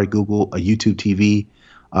you are a YouTube TV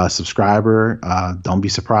subscriber, don't be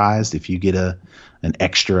surprised if you get an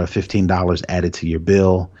extra $15 added to your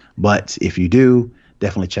bill. But if you do,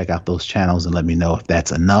 definitely check out those channels and let me know if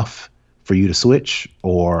that's enough for you to switch,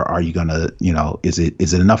 or are you gonna, is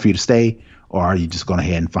it enough for you to stay, or are you just going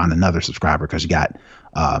ahead and find another subscriber? Because you've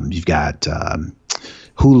got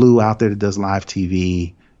Hulu out there that does live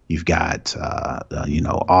TV. You've got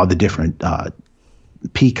all the different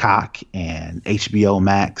Peacock and HBO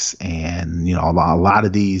Max, and a lot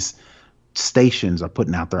of these stations are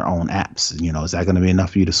putting out their own apps. Is that going to be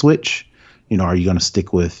enough for you to switch? Are you going to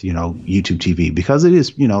stick with YouTube TV? Because it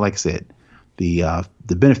is, like I said, the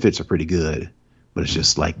benefits are pretty good, but it's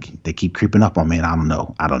just like they keep creeping up on me, and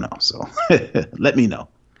I don't know. So let me know.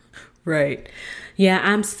 Right. Yeah,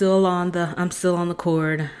 I'm still on the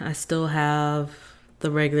cord. I still have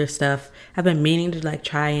the regular stuff. I've been meaning to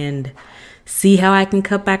try and see how I can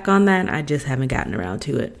cut back on that. I just haven't gotten around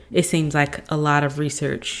to it. It seems like a lot of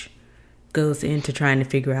research goes into trying to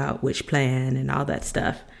figure out which plan and all that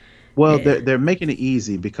stuff. Well, they're making it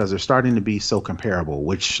easy because they're starting to be so comparable,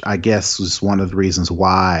 which I guess was one of the reasons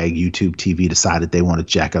why YouTube TV decided they want to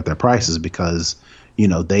jack up their prices, because,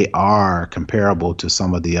 they are comparable to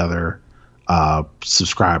some of the other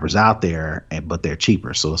subscribers out there, but they're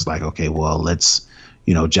cheaper. So it's like, okay, well, let's,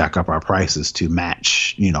 jack up our prices to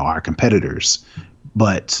match, our competitors.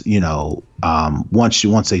 But,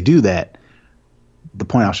 once they do that, the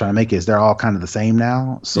point I was trying to make is they're all kind of the same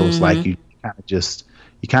now. So it's like you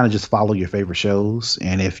kind of just follow your favorite shows.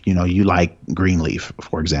 And if, you like Greenleaf,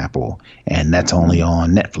 for example, and that's only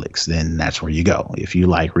on Netflix, then that's where you go. If you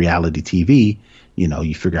like reality TV,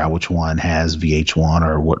 you figure out which one has VH1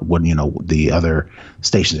 or what the other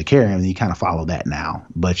stations that carry them, and you kind of follow that now.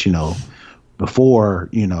 But, before,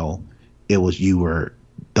 it was, the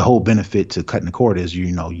whole benefit to cutting the cord is,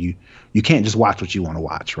 you can't just watch what you want to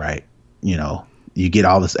watch, right? you get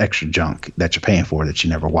all this extra junk that you're paying for that you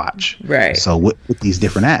never watch. Right. So with these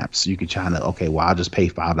different apps, you can kind of, okay, well, I'll just pay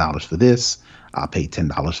 $5 for this. I'll pay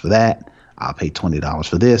 $10 for that. I'll pay $20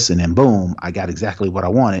 for this. And then boom, I got exactly what I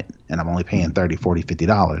wanted. And I'm only paying $30, $40,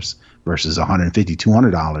 $50 versus $150,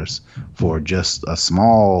 $200 for just a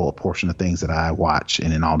small portion of things that I watch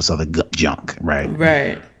and then all this other junk. Right.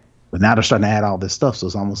 Right. But now they're starting to add all this stuff. So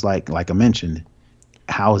it's almost like I mentioned,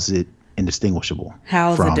 how is it indistinguishable?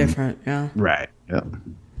 How is it different? Yeah. Right. Yep.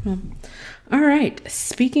 All right.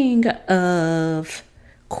 Speaking of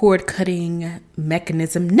cord cutting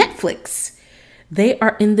mechanism, Netflix. They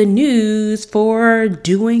are in the news for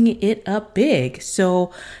doing it up big.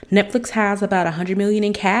 So Netflix has about 100 million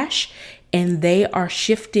in cash, and they are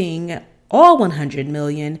shifting all 100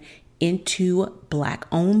 million into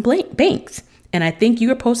Black-owned banks. And I think you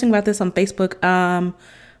were posting about this on Facebook.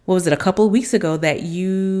 What was it, a couple of weeks ago, that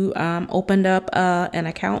you opened up an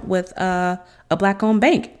account with a Black-owned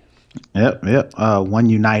bank? Yep. One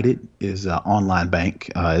United is an online bank.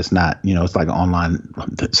 It's not, it's like an online.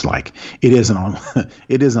 It's like it is an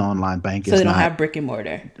online bank. So they don't have brick and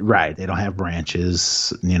mortar. Right. They don't have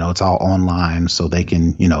branches. It's all online, so they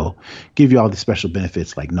can, give you all the special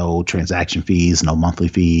benefits like no transaction fees, no monthly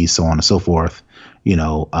fees, so on and so forth.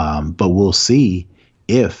 But we'll see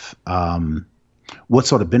if what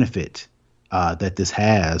sort of benefit that this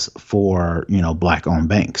has for Black-owned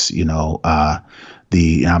banks.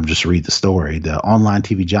 I'm just read the story. The online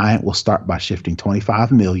TV giant will start by shifting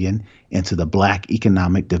 25 million into the Black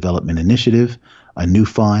Economic Development Initiative, a new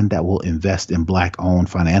fund that will invest in Black-owned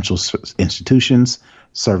financial institutions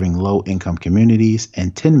serving low-income communities,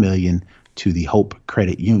 and 10 million to the Hope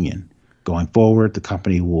Credit Union. Going forward, the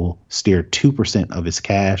company will steer 2% of its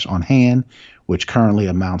cash on hand, which currently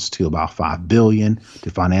amounts to about $5 billion,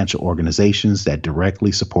 to financial organizations that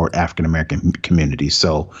directly support African American communities.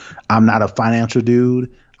 So I'm not a financial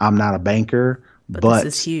dude. I'm not a banker. But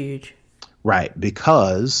this is huge. Right.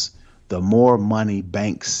 Because the more money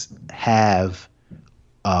banks have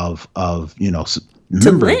of members,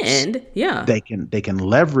 to lend, yeah, they can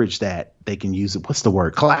leverage that. They can use it. What's the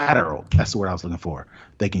word? Collateral. That's the word I was looking for.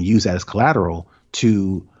 They can use that as collateral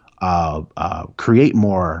to create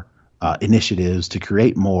more initiatives, to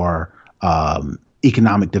create more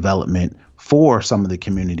economic development for some of the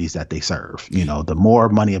communities that they serve. The more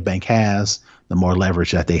money a bank has, the more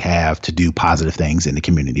leverage that they have to do positive things in the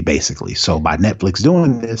community, basically. So by Netflix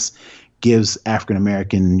doing this, gives African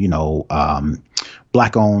American,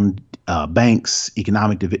 Black-owned banks,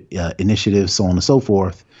 economic initiatives, so on and so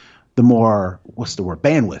forth, the more,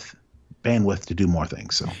 bandwidth to do more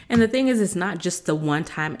things. So, and the thing is, it's not just the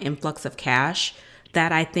one-time influx of cash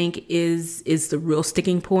that I think is the real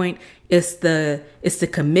sticking point. It's the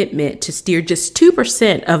commitment to steer just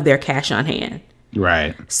 2% of their cash on hand.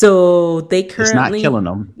 Right. So they currently, it's not killing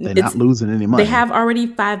them. They're not losing any money. They have already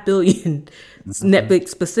 $5 billion, Netflix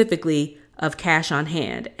specifically, of cash on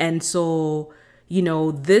hand. And so,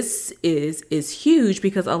 this is huge,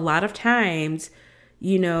 because a lot of times,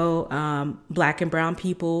 Black and brown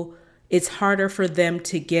people, it's harder for them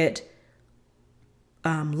to get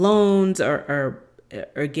loans or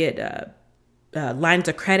get lines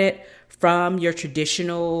of credit from your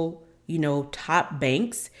traditional, top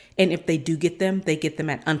banks. And if they do get them, they get them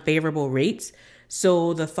at unfavorable rates.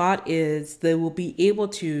 So the thought is they will be able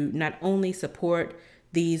to not only support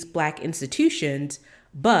these Black institutions,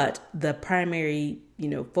 but the primary,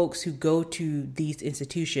 folks who go to these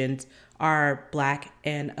institutions are Black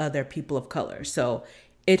and other people of color. So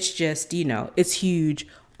it's just, it's huge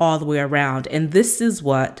all the way around. And this is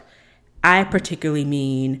what I particularly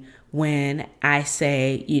mean when I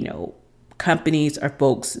say, companies or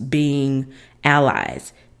folks being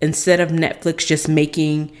allies. Instead of Netflix just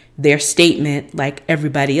making their statement like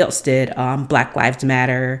everybody else did, Black Lives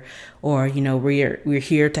Matter, or, we're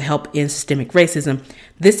here to help end systemic racism.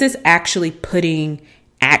 This is actually putting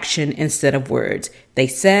action instead of words. They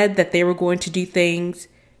said that they were going to do things.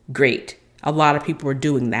 Great. A lot of people are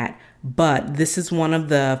doing that. But this is one of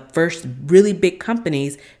the first really big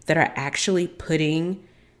companies that are actually putting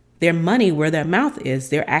their money where their mouth is.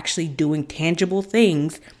 They're actually doing tangible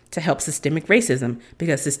things to help systemic racism,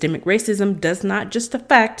 because systemic racism does not just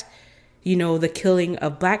affect, the killing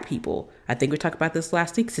of Black people. I think we talked about this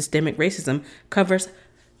last week. Systemic racism covers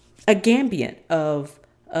a gambit of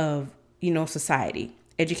society,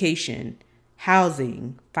 education,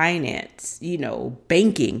 housing, finance,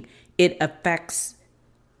 banking. It affects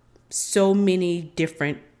so many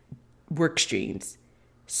different work streams.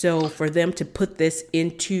 So for them to put this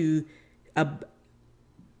into the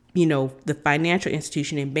financial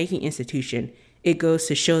institution and banking institution, it goes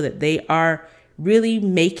to show that they are really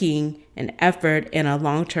making an effort and a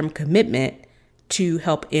long-term commitment to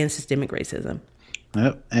help end systemic racism.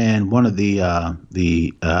 Yep. And one of the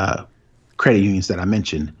credit unions that I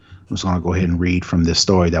mentioned, I'm just going to go ahead and read from this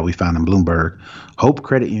story that we found in Bloomberg. Hope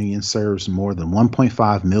Credit Union serves more than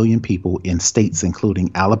 1.5 million people in states including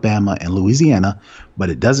Alabama and Louisiana, but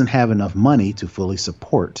it doesn't have enough money to fully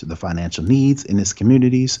support the financial needs in its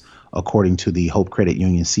communities, according to the Hope Credit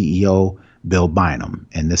Union CEO, Bill Bynum.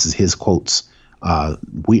 And this is his quotes.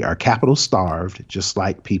 We are capital starved, just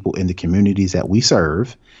like people in the communities that we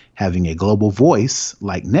serve. Having a global voice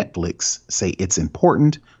like Netflix say it's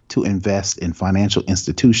important to invest in financial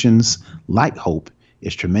institutions like Hope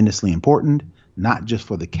is tremendously important, not just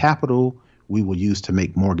for the capital we will use to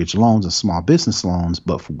make mortgage loans and small business loans,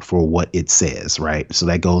 but for what it says, right? So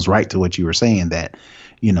that goes right to what you were saying, that,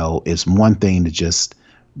 it's one thing to just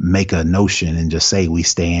make a notion and just say we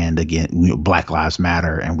stand against Black Lives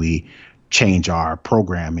Matter, and we change our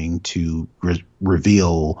programming to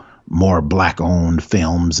reveal more Black-owned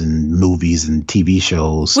films and movies and TV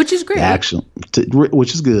shows, which is great.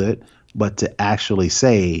 Which is good, but to actually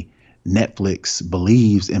say Netflix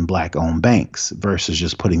believes in Black-owned banks versus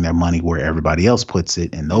just putting their money where everybody else puts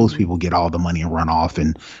it, and those people get all the money and run off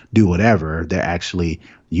and do whatever. They're actually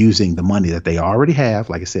using the money that they already have.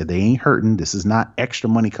 Like I said, they ain't hurting. This is not extra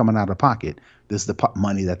money coming out of pocket. This is the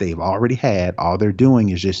money that they've already had. All they're doing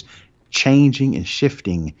is just changing and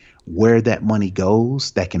shifting where that money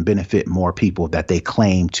goes that can benefit more people that they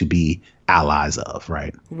claim to be allies of,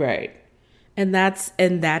 right? Right. And that's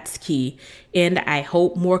key. And I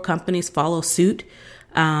hope more companies follow suit.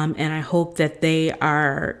 And I hope that they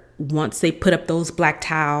are, once they put up those black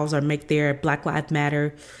tiles or make their Black Lives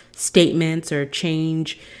Matter statements or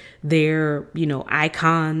change their,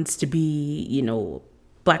 icons to be,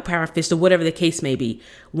 Black Power fist or whatever the case may be,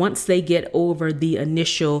 once they get over the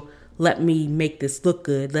initial let me make this look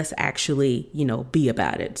good, let's actually, be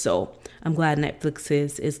about it. So I'm glad Netflix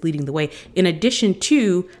is leading the way. In addition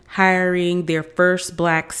to hiring their first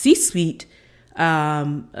Black C-suite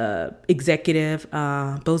executive,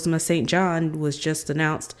 Bozoma St. John was just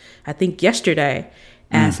announced, I think yesterday,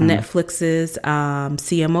 as Netflix's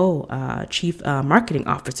CMO, Chief Marketing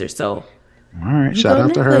Officer. So, all right, shout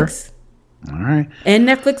out to her. All right. And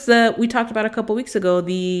Netflix, we talked about a couple weeks ago,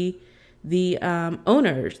 the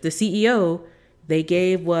owners, the CEO, they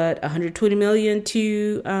gave $120 million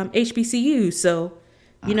to HBCU. So,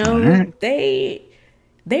 right. they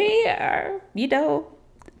are,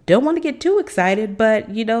 don't want to get too excited,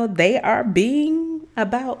 but they are being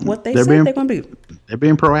about what they're going to be. They're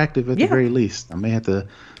being proactive at the very least. I may have to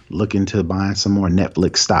look into buying some more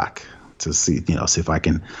Netflix stock to see if I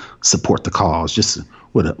can support the cause. Just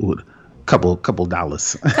with a couple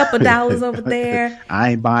dollars. Couple dollars over there.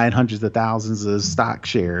 I ain't buying hundreds of thousands of stock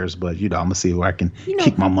shares, but I'm gonna see where I can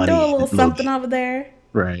keep my money. Throw a little something over there.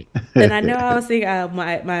 Right. And I know I was seeing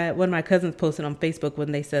my one of my cousins posted on Facebook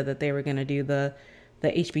when they said that they were gonna do the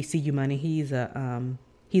HBCU money. He's a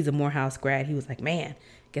Morehouse grad. He was like, man,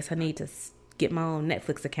 guess I need to get my own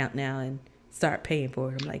Netflix account now and start paying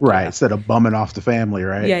for it. I'm like, right, instead of bumming off the family,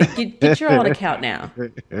 right? Yeah, get your own account now.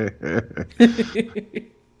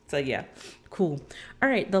 So yeah, cool. All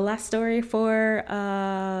right, the last story for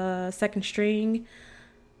second string,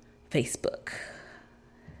 Facebook.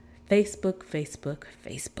 I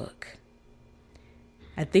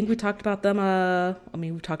think we talked about them.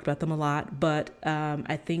 We talked about them a lot, but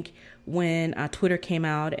I think when Twitter came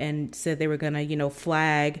out and said they were gonna,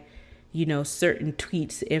 flag, certain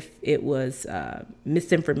tweets if it was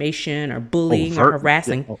misinformation or bullying or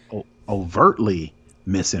harassing, overtly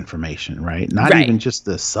misinformation, right? Not even just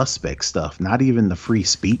the suspect stuff, not even the free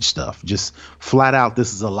speech stuff, just flat out,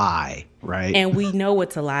 this is a lie, right? And we know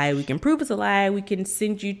it's a lie. We can prove it's a lie. We can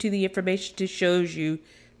send you to the information that shows you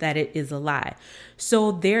that it is a lie.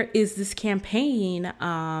 So there is this campaign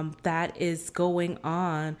that is going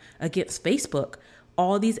on against Facebook.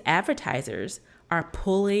 All these advertisers are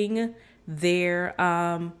pulling their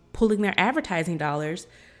advertising dollars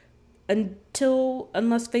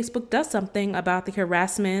unless Facebook does something about the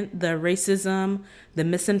harassment, the racism, the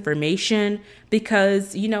misinformation,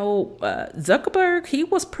 because, Zuckerberg, he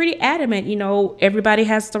was pretty adamant, everybody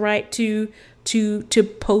has the right to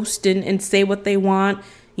post and say what they want.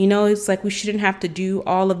 It's like we shouldn't have to do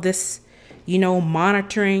all of this,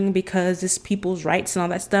 monitoring because it's people's rights and all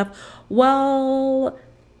that stuff. Well,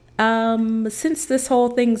 since this whole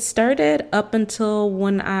thing started up until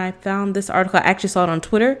when I found this article, I actually saw it on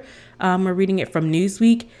Twitter. We're reading it from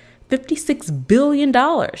Newsweek. $56 billion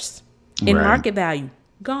in market value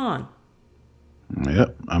gone.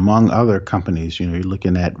 Yep. Among other companies, you're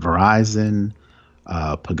looking at Verizon,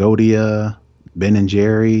 Pagodia, Ben and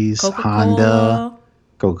Jerry's, Honda, Coca-Cola.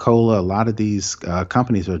 Coca-Cola. A lot of these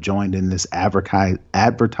companies are joined in this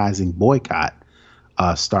advertising boycott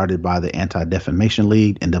started by the Anti-Defamation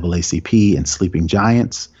League, NAACP, and Sleeping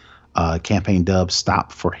Giants. Campaign dubbed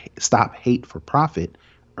Stop Hate for Profit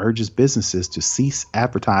urges businesses to cease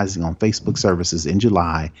advertising on Facebook services in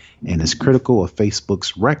July and is critical of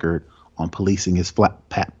Facebook's record on policing its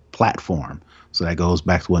platform. So that goes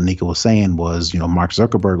back to what Nika was saying was, Mark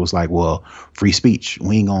Zuckerberg was like, well, free speech.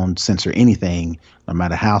 We ain't going to censor anything, no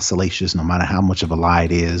matter how salacious, no matter how much of a lie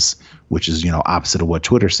it is, which is, opposite of what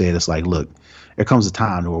Twitter said. It's like, look, there comes a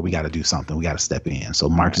time where we got to do something. We got to step in. So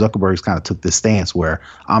Mark Zuckerberg's kind of took this stance where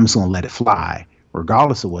I'm just going to let it fly,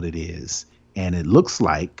 regardless of what it is. And it looks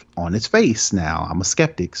like on its face now, I'm a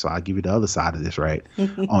skeptic, so I'll give you the other side of this, right?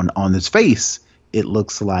 on its face, it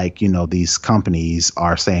looks like, these companies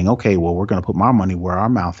are saying, okay, well, we're going to put our money where our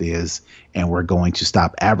mouth is, and we're going to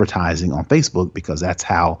stop advertising on Facebook because that's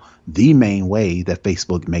how the main way that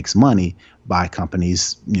Facebook makes money, by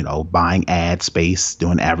companies, buying ad space,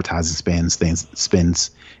 doing advertising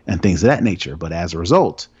spends and things of that nature. But as a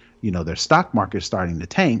result, their stock market is starting to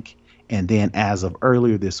tank. And then as of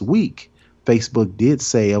earlier this week, Facebook did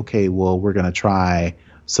say, okay, well, we're going to try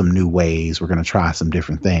some new ways. We're going to try some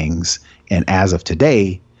different things. And as of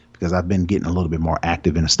today, because I've been getting a little bit more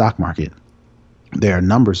active in the stock market, their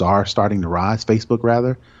numbers are starting to rise. Facebook,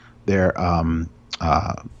 rather, their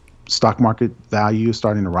stock market value is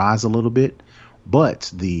starting to rise a little bit.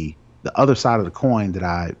 But the other side of the coin that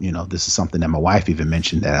I, this is something that my wife even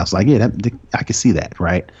mentioned, that I was like, yeah, I can see that,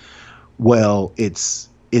 right? Well, is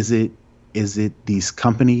it these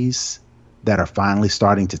companies that are finally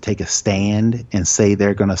starting to take a stand and say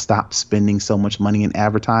they're going to stop spending so much money in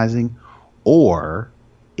advertising? Or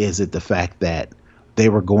is it the fact that they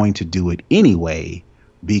were going to do it anyway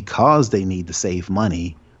because they need to save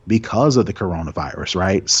money because of the coronavirus,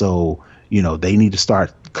 right? So, they need to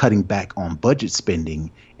start cutting back on budget spending.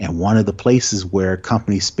 And one of the places where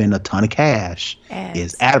companies spend a ton of cash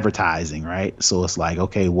is advertising, right? So it's like,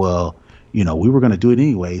 okay, well, we were going to do it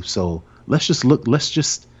anyway. So let's just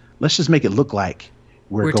make it look like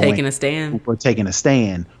we're taking a stand. We're taking a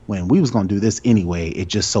stand when we was going to do this anyway. It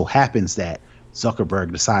just so happens that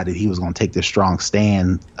Zuckerberg decided he was going to take this strong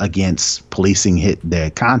stand against policing their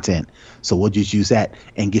content. So we'll just use that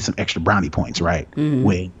and get some extra brownie points, right? Mm-hmm.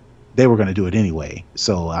 When they were going to do it anyway.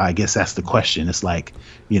 So I guess that's the question. It's like,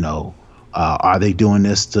 are they doing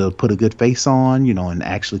this to put a good face on, and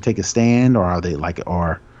actually take a stand, or are they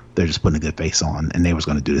they're just putting a good face on and they was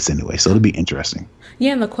going to do this anyway? So it'll be interesting.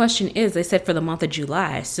 Yeah, and the question is, they said for the month of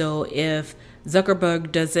July. So if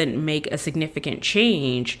Zuckerberg doesn't make a significant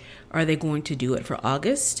change, are they going to do it for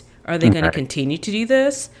August? Are they going to continue to do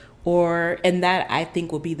this? And that, I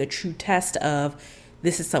think, will be the true test of,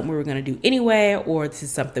 this is something we were going to do anyway, or this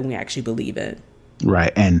is something we actually believe in.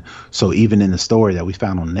 Right. And so even in the story that we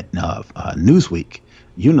found on Newsweek,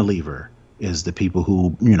 Unilever is the people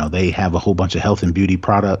who, they have a whole bunch of health and beauty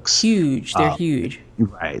products. Huge. They're huge.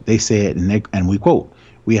 Right. They said, and we quote,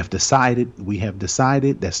 we have decided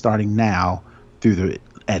that starting now through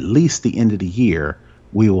at least the end of the year,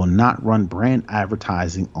 we will not run brand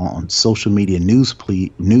advertising on social media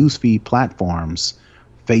newsfeed platforms,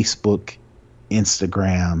 Facebook,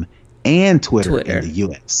 Instagram, and Twitter in the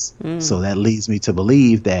U.S. So that leads me to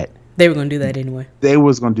believe that they were going to do that anyway. They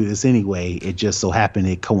was going to do this anyway. It just so happened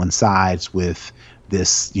it coincides with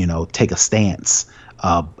this, take a stance,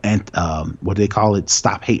 and what do they call it?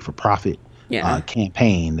 Stop Hate for Profit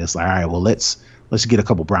campaign. It's like, all right, well, let's get a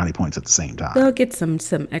couple brownie points at the same time. They'll get some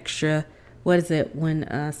extra. What is it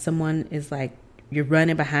when someone is like, you're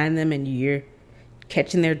running behind them and you're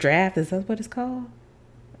catching their draft? Is that what it's called?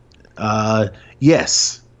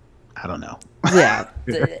 Yes. I don't know. Yeah,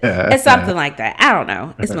 it's something like that. I don't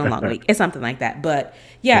know. It's been a long week. It's something like that. But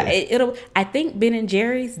yeah, it'll. I think Ben and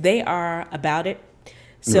Jerry's, they are about it.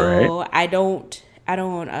 So I don't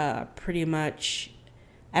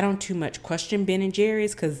too much question Ben and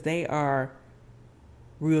Jerry's, because they are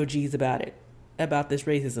real G's about it, about this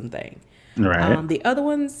racism thing. Right. The other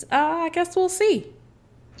ones, I guess we'll see.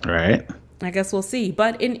 Right. I guess we'll see.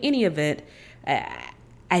 But in any event,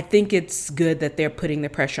 I think it's good that they're putting the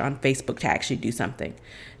pressure on Facebook to actually do something.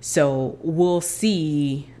 So we'll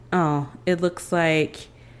see. It looks like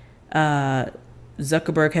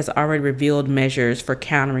Zuckerberg has already revealed measures for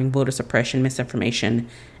countering voter suppression, misinformation,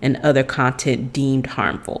 and other content deemed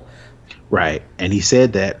harmful. Right. And he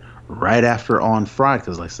said that right after on Friday,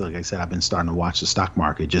 because like I said, I've been starting to watch the stock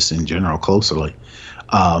market just in general closely.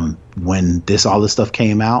 When all this stuff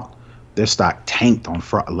came out, their stock tanked on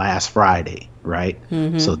last Friday, right?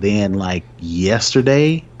 Mm-hmm. So then, like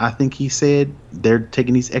yesterday, I think he said they're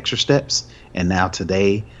taking these extra steps, and now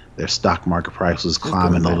today, their stock market price was It's going back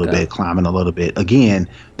up. climbing a little bit. Again,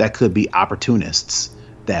 that could be opportunists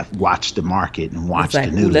that watch the market and It's watch the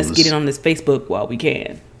like, ooh, let's get in news. on this Facebook while we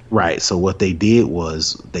can. Right. So what they did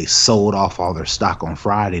was they sold off all their stock on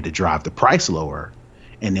Friday to drive the price lower.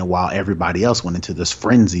 And then while everybody else went into this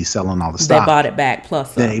frenzy selling all the They bought stock, it back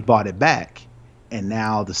plus then some. they bought it back. And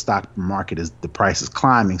now the stock market is the price is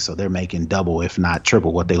climbing. So they're making double, if not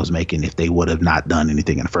triple, what they was making if they would have not done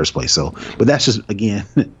anything in the first place. So, but that's just, again,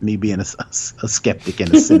 me being a skeptic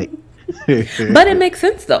and a cynic. But it makes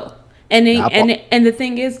sense though. And I bought, and the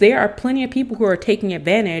thing is, there are plenty of people who are taking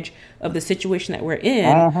advantage of the situation that we're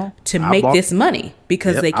in to I make bought, this money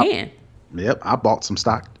because yep, they can. I bought some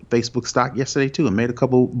stock, Facebook stock yesterday too, and made a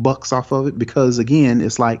couple bucks off of it because again,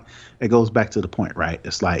 it's like, it goes back to the point, right?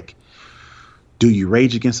 It's like, do you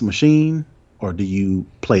rage against the machine or do you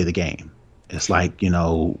play the game? It's like, just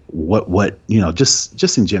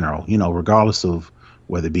in general, regardless of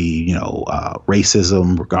whether it be,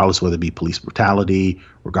 racism, regardless whether it be police brutality,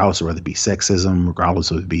 regardless of whether it be sexism, regardless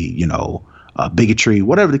of whether it be, bigotry,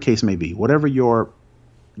 whatever the case may be, whatever your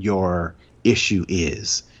issue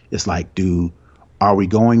is, it's like, are we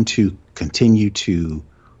going to continue to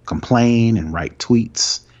complain and write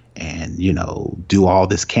tweets and, do all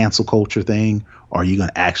this cancel culture thing? Or are you going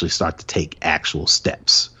to actually start to take actual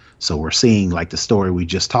steps? So we're seeing like the story we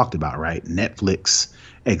just talked about, right? Netflix,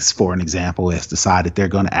 for an example, has decided they're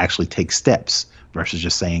going to actually take steps versus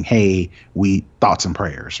just saying, hey, we thoughts and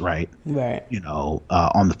prayers, right? Right.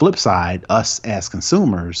 On the flip side, us as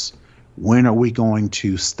consumers, when are we going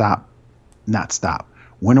to not stop?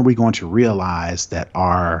 When are we going to realize that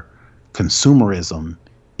our consumerism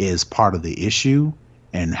is part of the issue?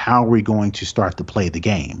 And how are we going to start to play the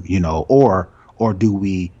game? Or do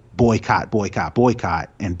we boycott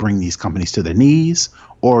and bring these companies to their knees?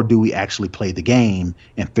 Or do we actually play the game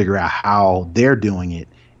and figure out how they're doing it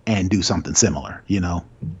and do something similar?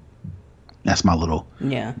 That's my little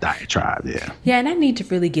diatribe. Yeah. Yeah, and I need to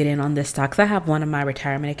really get in on this stock. 'Cause I have one of my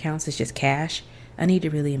retirement accounts. It's just cash. I need to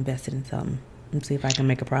really invest it in something and see if I can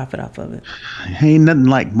make a profit off of it. Ain't nothing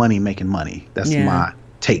like money making money. That's Yeah. my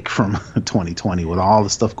take from 2020 with all the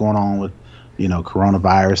stuff going on with,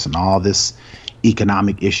 coronavirus and all this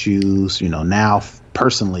economic issues. Now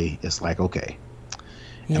personally, it's like, okay,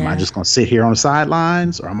 am I just going to sit here on the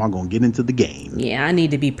sidelines or am I going to get into the game? Yeah, I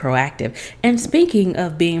need to be proactive. And speaking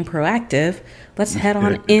of being proactive, let's head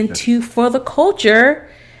on into For the Culture.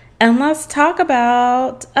 And let's talk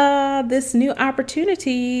about this new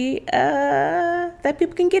opportunity that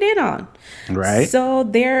people can get in on. Right. So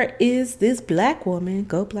there is this black woman.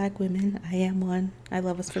 Go black women. I am one. I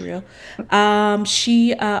love us for real.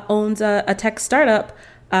 She owns a tech startup,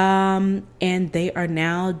 and they are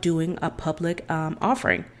now doing a public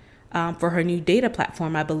offering for her new data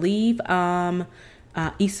platform. I believe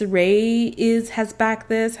Issa Rae has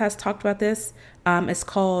talked about this. It's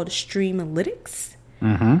called Streamlytics.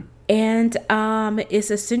 Mm-hmm. And it's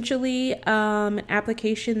essentially an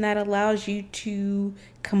application that allows you to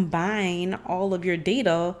combine all of your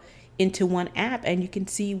data into one app, and you can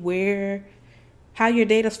see how your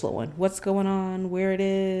data's flowing, what's going on, where it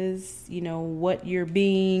is, what you're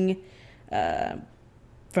being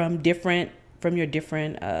from your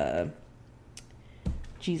different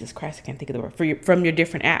Jesus Christ, I can't think of the word. From your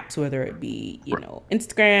different apps, whether it be,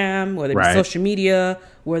 Instagram, whether it be social media,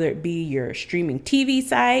 whether it be your streaming TV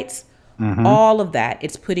sites, all of that.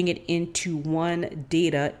 It's putting it into one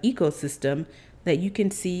data ecosystem that you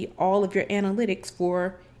can see all of your analytics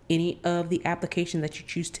for any of the applications that you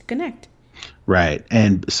choose to connect. Right.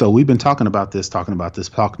 And so we've been talking about this,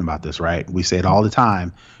 right? We say it all the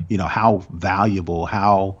time, how valuable,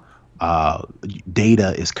 how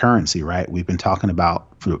data is currency, right? We've been talking about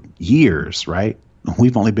for years, right?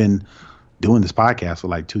 We've only been doing this podcast for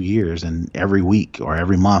like 2 years, and every week or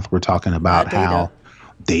every month we're talking about how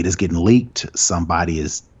data's getting leaked. Somebody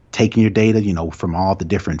is taking your data, from all the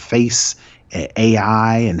different face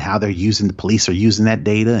AI and how they're using, the police are using that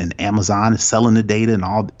data, and Amazon is selling the data, and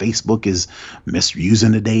all Facebook is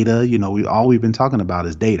misusing the data. All we've been talking about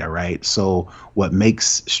is data, right? So what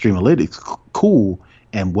makes Streamlytics cool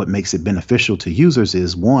and what makes it beneficial to users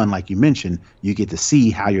is, one, like you mentioned, you get to see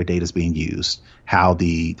how your data is being used, how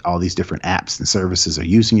all these different apps and services are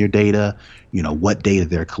using your data, what data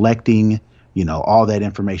they're collecting, all that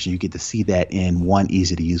information. You get to see that in one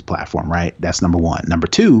easy to use platform, right? That's number one. Number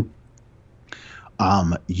two,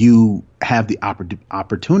 you have the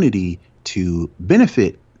opportunity to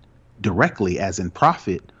benefit directly, as in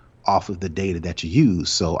profit, off of the data that you use.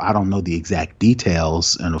 So I don't know the exact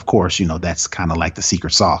details. And of course, that's kind of like the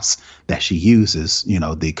secret sauce that she uses,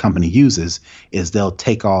 the company uses, is they'll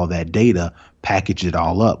take all that data, package it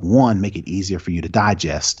all up. One, make it easier for you to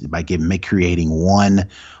digest by creating one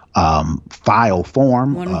file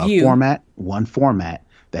one format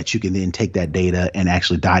that you can then take that data and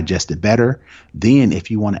actually digest it better. Then if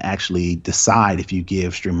you want to actually decide, if you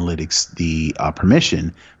give Streamalytics the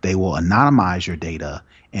permission, they will anonymize your data.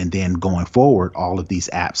 And then going forward, all of these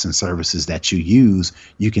apps and services that you use,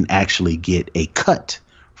 you can actually get a cut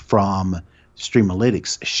from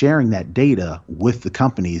Streamalytics sharing that data with the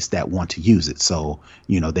companies that want to use it. So,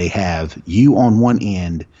 they have you on one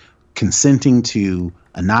end consenting to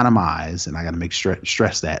anonymize, and I got to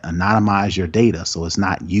stress that, anonymize your data. So it's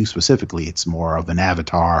not you specifically, it's more of an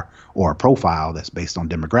avatar or a profile that's based on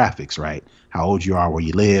demographics, right? How old you are, where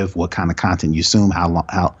you live, what kind of content you consume,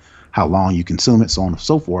 how long you consume it, so on and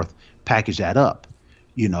so forth. Package that up,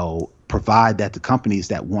 provide that to companies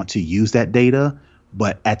that want to use that data,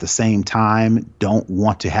 but at the same time don't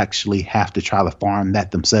want to actually have to try to farm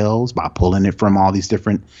that themselves by pulling it from all these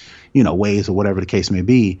different ways, or whatever the case may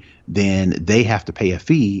be. Then they have to pay a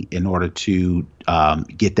fee in order to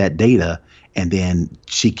get that data. And then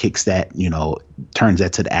she kicks that, turns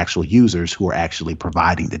that to the actual users who are actually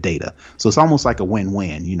providing the data. So it's almost like a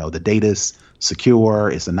win-win. The data's secure,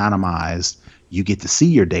 it's anonymized, you get to see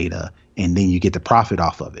your data, and then you get the profit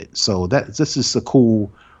off of it. So this is a cool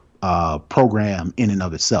program in and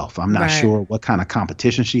of itself. I'm not sure what kind of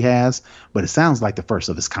competition she has, but it sounds like the first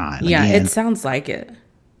of its kind. Yeah, again, it sounds like it.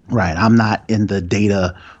 Right. I'm not in the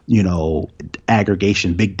data,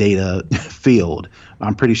 aggregation, big data field.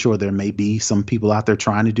 I'm pretty sure there may be some people out there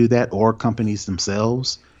trying to do that, or companies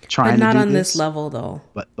themselves trying to do this. But not on this level, though.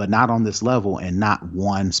 But not on this level, and not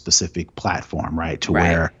one specific platform, right? To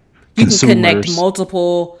where you can connect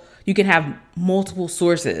multiple, you can have multiple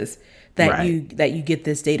sources that you get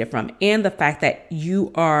this data from. And the fact that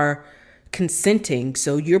you are consenting,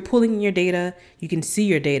 so you're pulling your data, you can see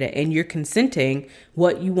your data, and you're consenting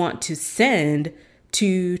what you want to send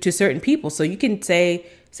to certain people. So you can say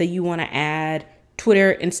you want to add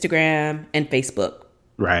Twitter, Instagram, and Facebook,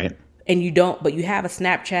 right? And you don't, but you have a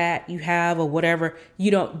Snapchat, you have a whatever,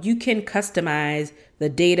 you can customize the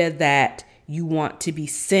data that you want to be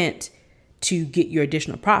sent to get your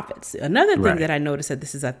additional profits. Another thing that I noticed that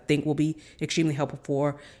this is, I think, will be extremely helpful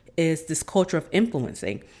for is this culture of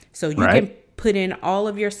influencing. So you can put in all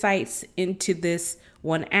of your sites into this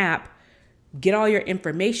one app, get all your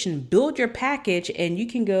information, build your package, and you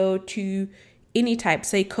can go to any type,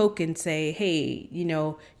 say Coke, and say, hey,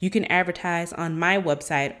 you can advertise on my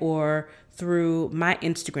website or through my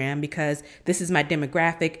Instagram, because this is my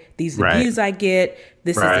demographic. These are the views I get.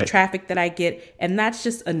 This is the traffic that I get. And that's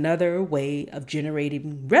just another way of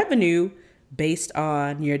generating revenue based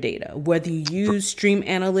on your data, whether you use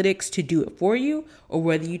Streamalytics to do it for you, or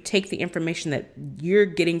whether you take the information that you're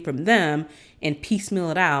getting from them and piecemeal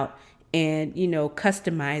it out and,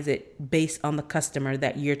 customize it based on the customer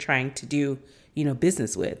that you're trying to do,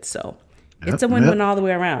 business with. So it's a win-win all the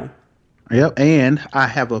way around. Yep. And I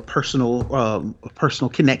have a personal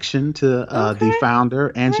connection to the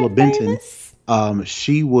founder, Angela Benton.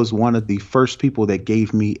 She was one of the first people that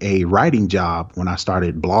gave me a writing job when I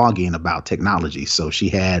started blogging about technology. So she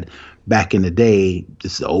had, back in the day,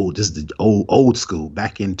 this is the old school,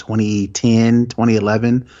 back in 2010,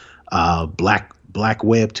 2011, Black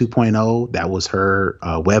Web 2.0. That was her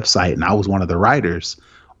website. And I was one of the writers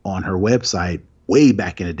on her website way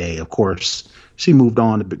back in the day. Of course, she moved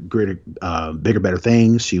on to bigger, better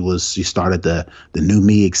things. She started the New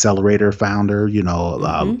Me Accelerator founder,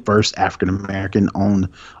 first African-American owned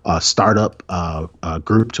startup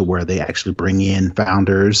group, to where they actually bring in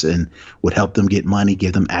founders and would help them get money,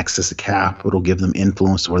 give them access to capital, give them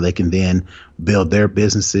influence where they can then build their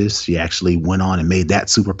businesses. She actually went on and made that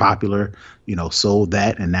super popular, sold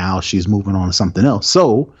that, and now she's moving on to something else.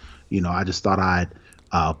 So, I just thought I'd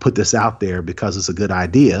put this out there because it's a good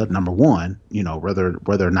idea. Number one,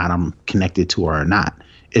 whether or not I'm connected to her or not,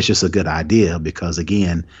 it's just a good idea because,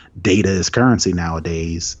 again, data is currency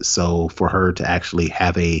nowadays. So for her to actually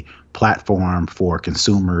have a platform for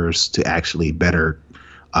consumers to actually better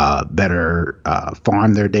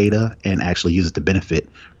farm their data and actually use it to benefit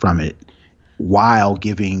from it, while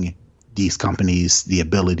giving these companies the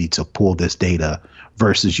ability to pull this data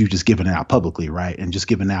versus you just giving it out publicly, right? And just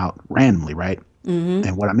giving it out randomly, right? Mm-hmm.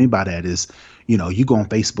 And what I mean by that is, you go on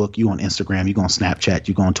Facebook, you on Instagram, you go on Snapchat,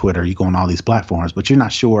 you go on Twitter, you go on all these platforms, but you're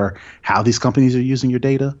not sure how these companies are using your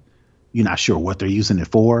data. You're not sure what they're using it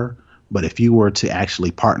for, But if you were to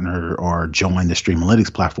actually partner or join the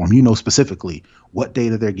Streamalytics platform, you know specifically what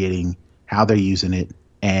data they're getting, how they're using it,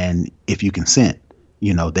 and if you consent,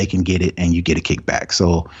 they can get it and you get a kickback.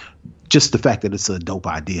 So just the fact that it's a dope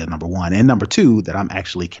idea, number one. And number two, that I'm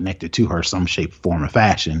actually connected to her some shape, form, or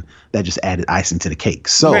fashion, that just added icing to the cake.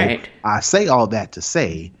 So Right. I say all that to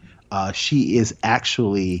say she is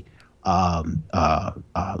actually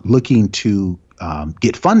looking to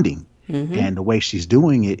get funding. And the way she's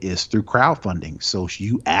doing it is through crowdfunding. So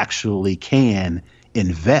you actually can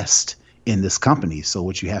invest in this company. So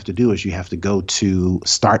what you have to do is you have to go to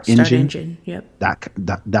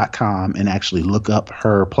startengine.com and actually look up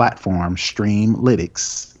her platform,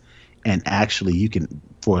 Streamalytics, and actually you can,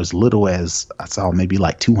 for as little as I saw, maybe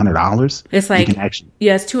like $200. It's like, you can actually,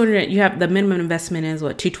 it's 200. You have the minimum investment is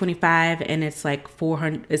what, $225, and it's like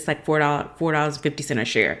 $400. It's like $4.50 a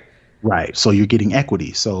share. Right. So you're getting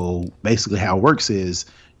equity. So basically how it works is,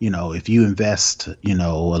 if you invest, a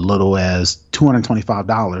little as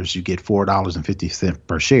 $225, you get $4.50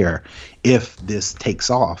 per share. If this takes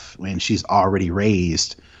off, and she's already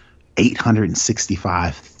raised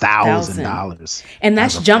 $865,000. And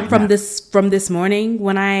that's jumped from this morning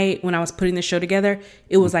when I was putting the show together,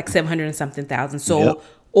 it was like 700 and something thousand. So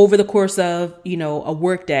over the course of, a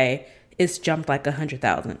work day, it's jumped like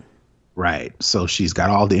 100,000. Right. So she's got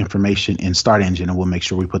all the information in Start Engine, and we'll make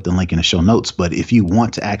sure we put the link in the show notes. But if you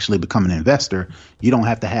want to actually become an investor, you don't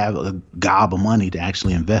have to have a gob of money to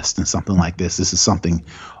actually invest in something like this. This is something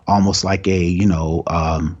almost like almost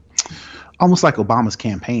like Obama's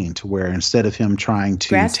campaign, to where instead of him trying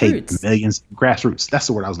to take millions, grassroots, that's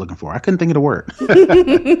the word I was looking for. I couldn't think of the word.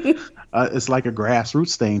 It's like a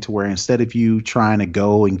grassroots thing, to where instead of you trying to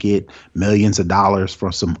go and get millions of dollars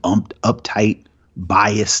from some uptight,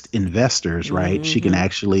 biased investors, right? She can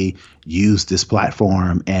actually use this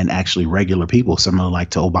platform and actually regular people, similar like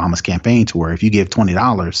to Obama's campaign, to where if you give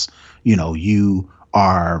 $20,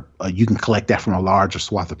 you can collect that from a larger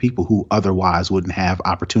swath of people who otherwise wouldn't have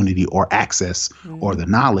opportunity or access or the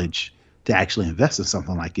knowledge to actually invest in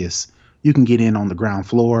something like this. You can get in on the ground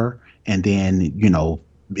floor, and then,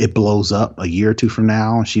 it blows up a year or two from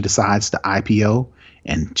now, and she decides to IPO.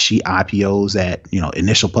 And she IPOs at,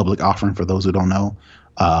 initial public offering, for those who don't know.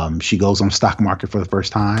 She goes on the stock market for the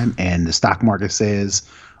first time, and the stock market says,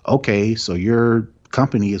 okay, so your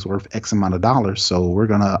company is worth X amount of dollars, so we're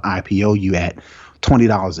going to IPO you at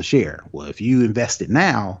 $20 a share. Well, if you invest it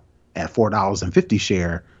now at $4.50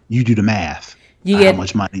 share, you do the math. You get how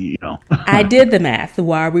much money, I did the math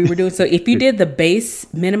while we were doing. So if you did the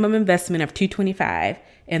base minimum investment of $225,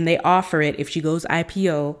 and they offer it, if she goes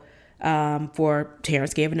IPO, for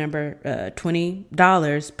Terrence gave a number,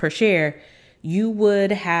 $20 per share, you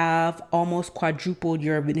would have almost quadrupled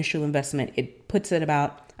your initial investment. It puts it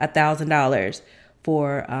about $1,000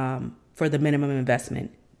 for the minimum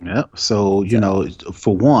investment. Yeah. So,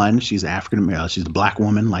 for one, she's African American. She's a Black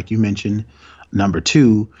woman, like you mentioned. Number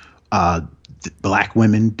two, Black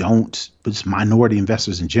women just minority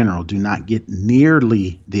investors in general, do not get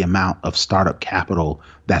nearly the amount of startup capital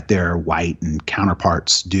that their white and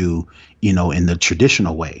counterparts do, in the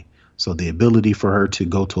traditional way. So the ability for her to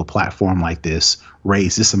go to a platform like this,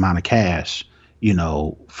 raise this amount of cash,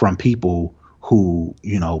 from people who,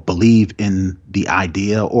 believe in the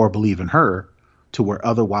idea or believe in her, to where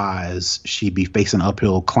otherwise she'd be facing an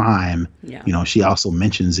uphill climb. Yeah. She also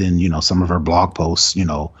mentions in, some of her blog posts,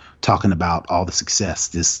 talking about all the success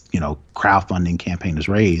this, crowdfunding campaign has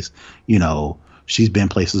raised. She's been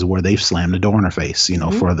places where they've slammed the door in her face,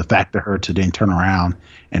 for the fact of her to then turn around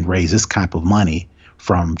and raise this type of money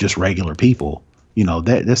from just regular people.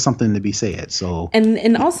 There's something to be said. So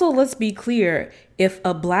and also, let's be clear, if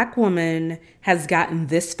a Black woman has gotten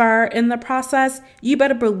this far in the process, you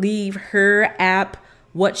better believe her app,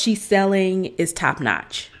 what she's selling, is top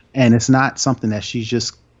notch. And it's not something that she's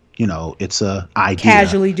just, it's a idea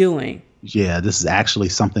casually doing. Yeah, this is actually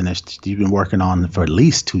something that she's been working on for at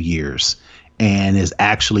least 2 years, and is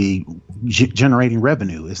actually generating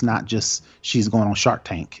revenue. It's not just she's going on Shark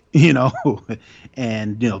Tank, and,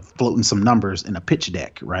 floating some numbers in a pitch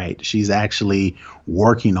deck, right? She's actually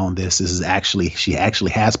working on this. She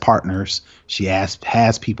actually has partners. She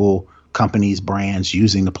has people, companies, brands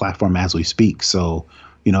using the platform as we speak. So,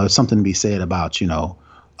 there's something to be said about,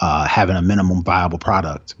 having a minimum viable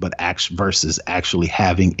product, but versus actually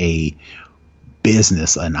having a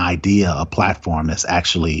business, an idea, a platform that's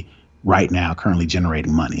actually right now currently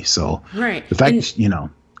generating money. So right. The fact,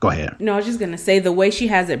 go ahead. No, I was just going to say, the way she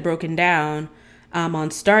has it broken down on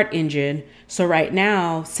Start Engine. So right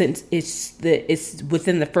now, since it's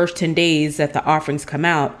within the first 10 days that the offerings come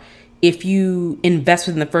out, if you invest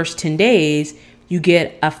within the first 10 days, you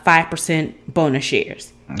get a 5% bonus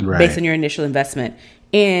shares based on your initial investment.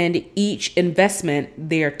 And each investment,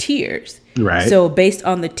 there are tiers. Right. So based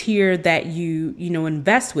on the tier that you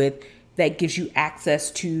invest with, that gives you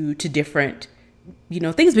access to different,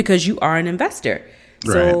 things because you are an investor.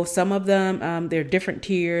 So some of them, they're different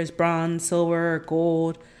tiers: bronze, silver,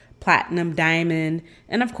 gold, platinum, diamond.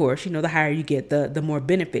 And of course, the higher you get, the more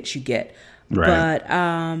benefits you get. Right.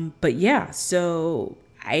 But yeah, so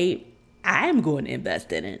I am going to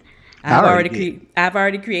invest in it. I've already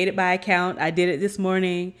created my account. I did it this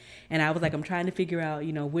morning, and I was like, I'm trying to figure out,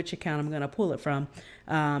 which account I'm going to pull it from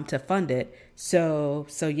to fund it. So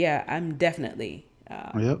yeah, I'm definitely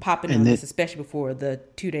popping on this, especially before the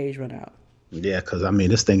 2 days run out. Yeah, because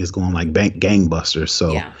this thing is going like gangbusters.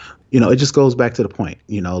 So, it just goes back to the point.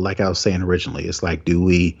 Like I was saying originally, it's like, do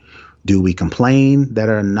we complain that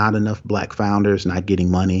are not enough Black founders not getting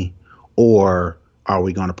money, or are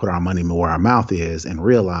we going to put our money where our mouth is and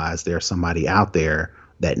realize there's somebody out there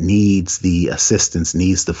that needs the assistance,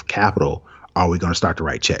 needs the capital? Are we going to start to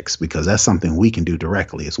write checks? Because that's something we can do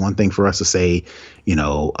directly. It's one thing for us to say,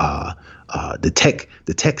 the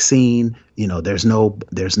tech scene, there's no,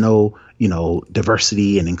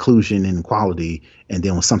 diversity and inclusion and equality. And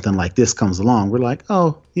then when something like this comes along, we're like,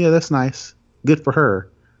 oh yeah, that's nice. Good for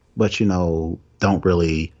her. But, don't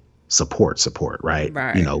really support, right?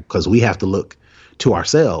 Because we have to look to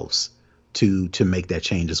ourselves to make that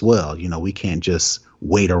change as well. We can't just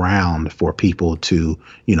wait around for people to,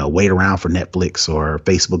 wait around for Netflix or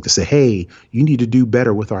Facebook to say, hey, you need to do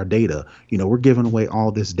better with our data. We're giving away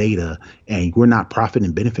all this data and we're not profiting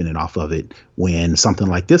and benefiting off of it. When something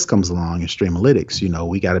like this comes along in Streamalytics,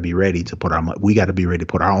 we got to be ready to put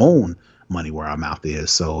our own money where our mouth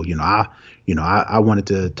is. So, I wanted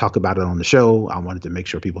to talk about it on the show. I wanted to make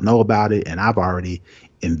sure people know about it, and I've already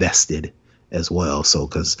invested as well. So,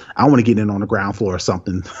 because I want to get in on the ground floor or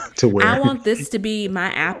something to where I want this to be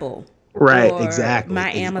my Apple. Right, exactly.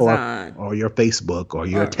 My Amazon. Or your Facebook or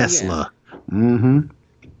your Tesla. Yeah. Mm-hmm. Right.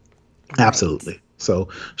 Absolutely. So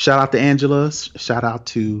shout out to Angela. Shout out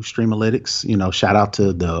to Streamalytics. Shout out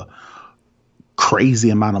to the crazy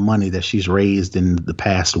amount of money that she's raised in the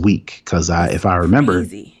past week. Because if I remember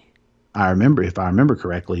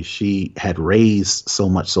correctly, she had raised so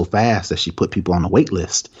much so fast that she put people on the wait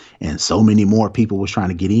list, and so many more people was trying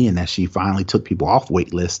to get in that she finally took people off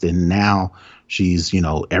wait list. And now she's,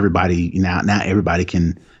 everybody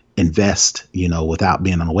can invest, without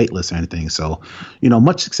being on a wait list or anything. So,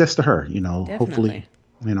 much success to her, Definitely.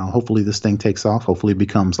 hopefully this thing takes off. Hopefully it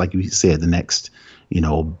becomes, like you said, the next,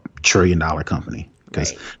 $1 trillion company.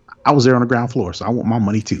 Because I was there on the ground floor, so I want my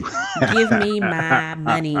money too. Give me my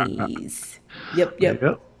monies.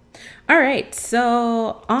 Yep. All right.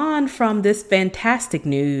 So on from this fantastic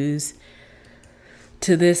news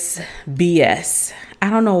to this BS. I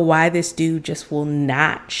don't know why this dude just will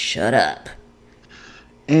not shut up.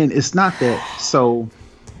 And it's not that. So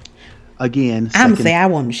again, I'm gonna say I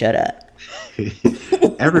want him to shut up.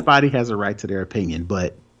 Everybody has a right to their opinion,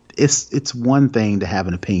 but it's one thing to have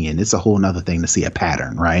an opinion. It's a whole nother thing to see a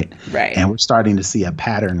pattern, right? Right. And we're starting to see a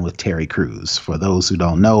pattern with Terry Crews. For those who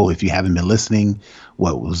don't know, if you haven't been listening,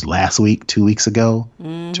 what was last week, 2 weeks ago,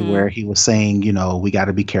 to where he was saying, we got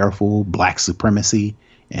to be careful, Black supremacy,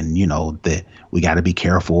 and, that we got to be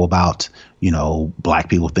careful about, Black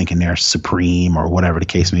people thinking they're supreme or whatever the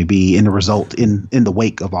case may be in the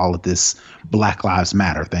wake of all of this Black Lives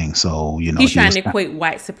Matter thing. So, he's trying to equate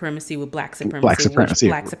white supremacy with Black supremacy. Which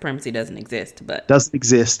Black supremacy doesn't exist, but doesn't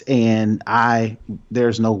exist. And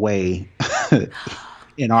there's no way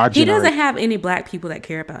in our generation. He doesn't have any Black people that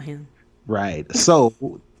care about him. Right.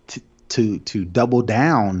 So to double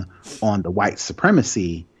down on the white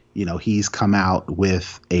supremacy, he's come out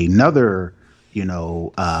with another,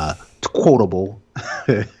 quotable.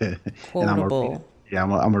 Quotable. I'm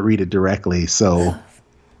gonna read it directly. So,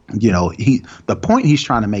 the point he's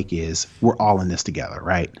trying to make is we're all in this together,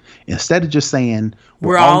 right? Instead of just saying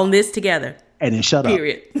we're all in this together and then shut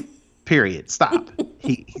Period. up. Period. Stop.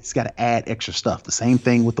 He's got to add extra stuff. The same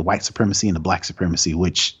thing with the white supremacy and the Black supremacy,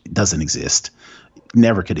 which doesn't exist.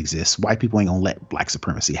 Never could exist. White people ain't gonna let Black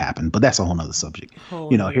supremacy happen, but that's a whole nother subject.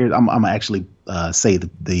 Here I'm gonna actually say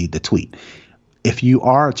the tweet. If you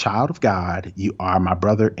are a child of God, you are my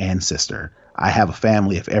brother and sister. I have a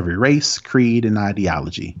family of every race, creed, and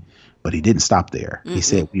ideology. But he didn't stop there. Mm-mm. He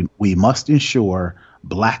said we must ensure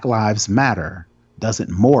Black Lives Matter doesn't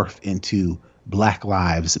morph into Black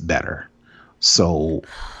Lives Better. So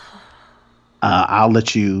I'll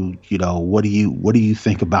let you. What do you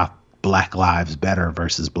think about Black Lives Better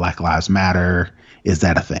versus Black Lives Matter? Is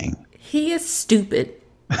that a thing? He is stupid.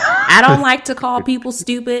 I don't like to call people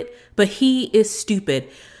stupid, but he is stupid.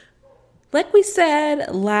 Like we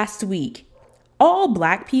said last week, all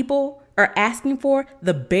black people are asking for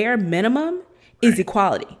the bare minimum is Right.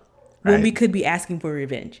 equality when Right. we could be asking for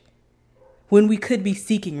revenge, when we could be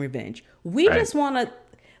seeking revenge. We Right. just want to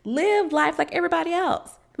live life like everybody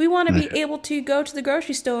else. We want to be able to go to the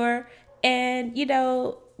grocery store and,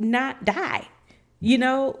 not die. We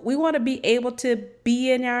want to be able to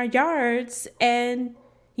be in our yards. And,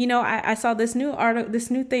 I saw this new article, this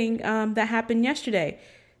new thing that happened yesterday.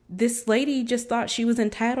 This lady just thought she was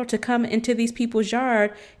entitled to come into these people's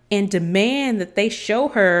yard and demand that they show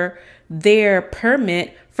her their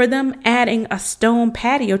permit for them adding a stone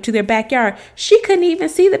patio to their backyard. She couldn't even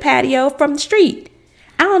see the patio from the street.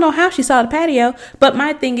 I don't know how she saw the patio, but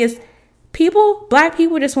my thing is black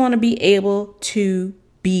people just want to be able to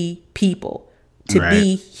be people, to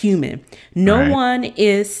be human. No Right. one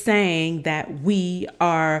is saying that we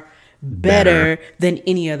are better than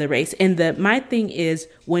any other race. And my thing is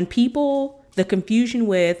the confusion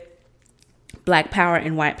with black power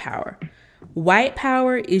and white power. White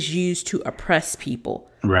power is used to oppress people.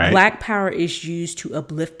 Right. Black power is used to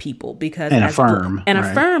uplift people And affirm. and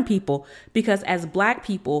Right. affirm people, because as black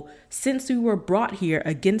people, since we were brought here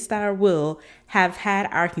against our will, have had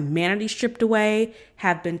our humanity stripped away,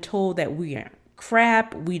 have been told that we are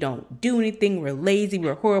crap, we don't do anything, we're lazy,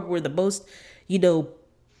 we're horrible, we're the most,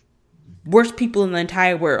 worst people in the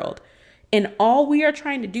entire world. And all we are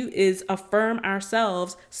trying to do is affirm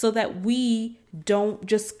ourselves so that we don't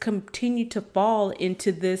just continue to fall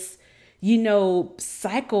into this,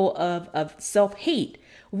 cycle of self-hate,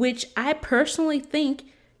 which I personally think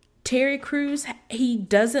Terry Crews, he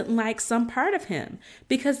doesn't like some part of him,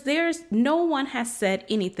 because no one has said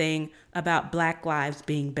anything about Black lives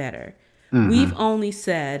being better. We've only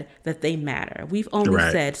said that they matter. We've only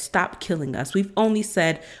said, stop killing us. We've only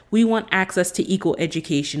said we want access to equal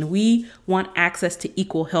education. We want access to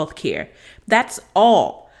equal health care. That's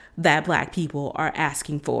all that Black people are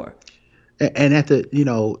asking for. And I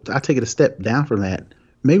take it a step down from that.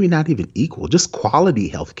 Maybe not even equal, just quality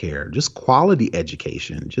healthcare, just quality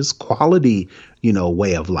education, just quality,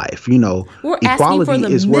 way of life. We're asking for the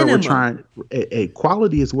is where we're minimum. trying.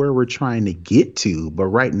 Equality is where we're trying to get to. But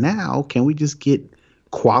right now, can we just get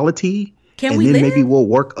quality? Can and we then live? maybe we'll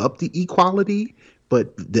work up the equality.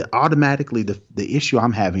 But the issue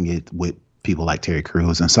I'm having is with people like Terry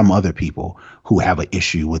Crews and some other people who have an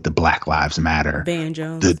issue with the Black Lives Matter. Van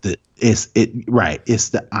Jones. It's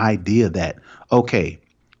the idea that, okay,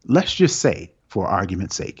 let's just say, for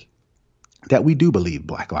argument's sake, that we do believe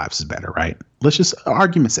Black lives is better, right? Let's just,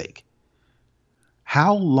 argument's sake.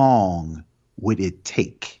 How long would it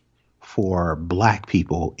take for Black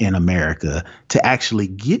people in America to actually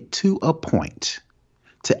get to a point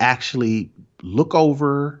to actually look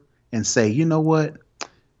over and say, you know what?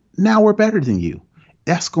 Now we're better than you.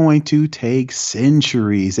 That's going to take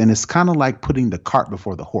centuries. And it's kind of like putting the cart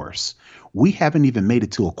before the horse. We haven't even made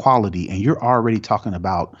it to equality, and you're already talking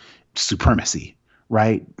about supremacy,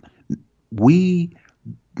 right?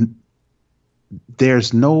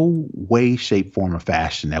 There's no way, shape, form, or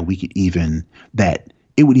fashion that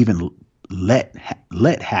it would even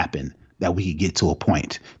let happen that we could get to a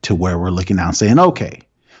point to where we're looking out and saying, okay,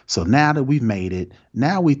 so now that we've made it,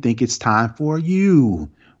 now we think it's time for you,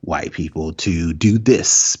 white people, to do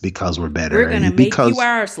this because we're better. We're going to make you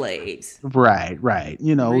our slaves. Right. Really?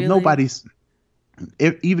 Nobody's,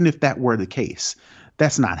 even if that were the case,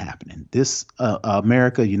 that's not happening. This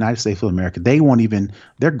America, United States of America,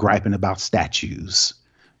 they're griping about statues.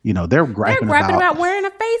 They're griping about wearing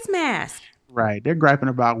a face mask. Right. They're griping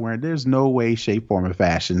about there's no way, shape, form, or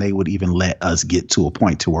fashion they would even let us get to a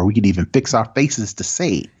point to where we could even fix our faces to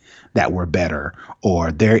say that we're better,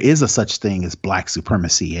 or there is a such thing as Black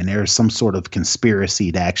supremacy, and there's some sort of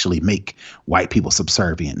conspiracy to actually make white people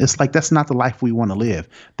subservient. It's like, that's not the life we want to live.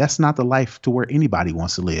 That's not the life to where anybody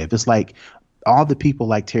wants to live. It's like all the people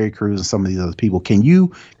like Terry Crews and some of these other people. Can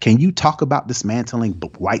you talk about dismantling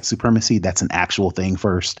white supremacy? That's an actual thing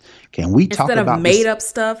first. Can we talk about instead of made up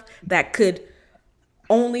stuff that could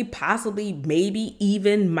only possibly, maybe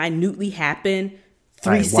even minutely happen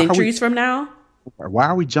three centuries from now? Why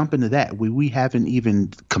are we jumping to that? We haven't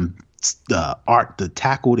even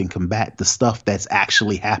tackled and combat the stuff that's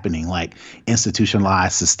actually happening, like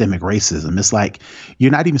institutionalized systemic racism. It's like you're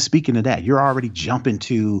not even speaking to that. You're already jumping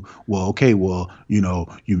to, you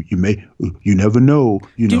never know,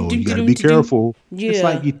 you got to be careful. Yeah. It's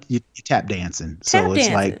like you tap dancing. It's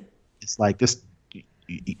like this.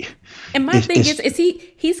 And my thing is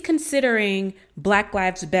he's considering Black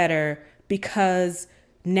lives better because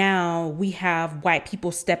now we have white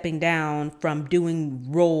people stepping down from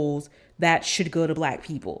doing roles that should go to black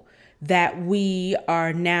people, that we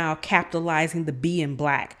are now capitalizing the being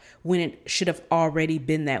black when it should have already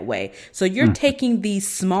been that way. So you're taking these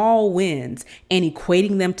small wins and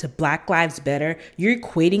equating them to Black Lives Better. You're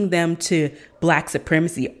equating them to black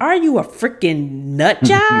supremacy. Are you a freaking nut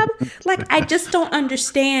job? Like, I just don't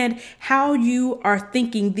understand how you are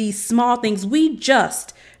thinking these small things. We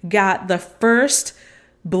just got the first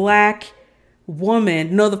black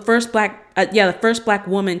woman, the first black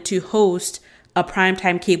woman to host a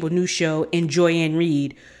primetime cable news show in Joy-Ann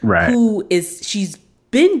Reid, Right. she's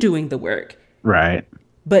been doing the work. Right.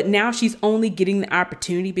 But now she's only getting the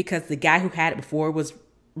opportunity because the guy who had it before was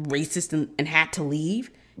racist and had to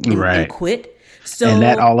leave and quit. So, and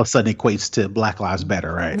that all of a sudden equates to Black Lives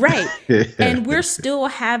Better, right? Right. And we're still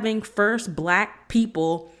having first black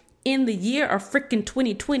people in the year of freaking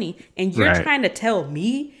 2020. And you're trying to tell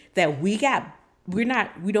me that we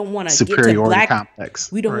don't want to get to black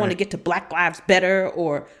complex. We don't want to get to Black Lives Better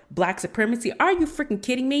or black supremacy. Are you freaking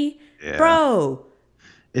kidding me? Yeah. Bro.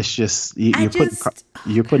 It's just you're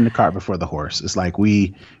putting the cart before the horse. It's like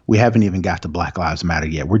we haven't even got to Black Lives Matter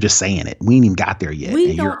yet. We're just saying it. We ain't even got there yet.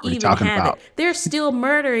 We don't even have it. They're still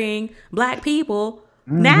murdering black people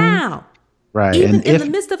now. Right. Even in the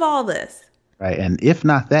midst of all this. Right. And if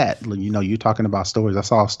not that, you're talking about stories. I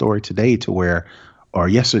saw a story today today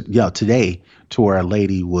to where a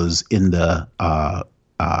lady was in the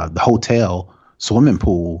hotel swimming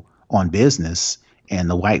pool on business. And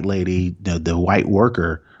the white lady, the white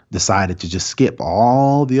worker, decided to just skip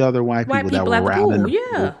all the other white people that were around in the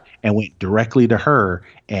pool and went directly to her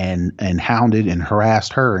and hounded and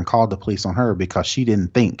harassed her and called the police on her because she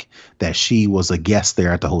didn't think that she was a guest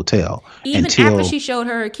there at the hotel. Even after she showed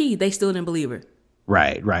her key, they still didn't believe her.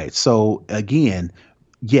 Right. So again,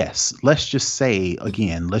 yes, let's just say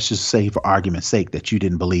for argument's sake that you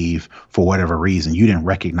didn't believe for whatever reason. You didn't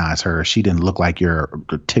recognize her. She didn't look like your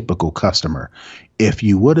typical customer. If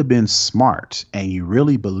you would have been smart and you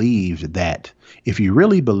really believed that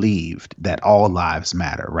all lives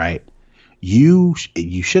matter, right? You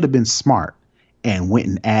should have been smart and went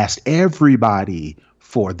and asked everybody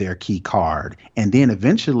for their key card and then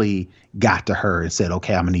eventually got to her and said,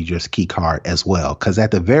 okay, I'm gonna need your key card as well. Because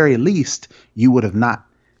at the very least, you would have not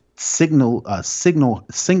singled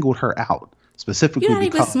her out specifically. You're not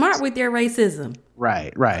even smart with your racism.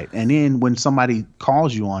 Right. And then when somebody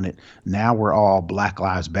calls you on it, now we're all Black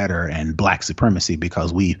Lives Better and black supremacy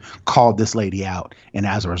because we called this lady out and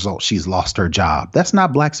as a result, she's lost her job. That's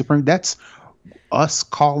not black supremacy. That's us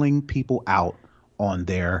calling people out on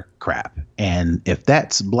their crap. And if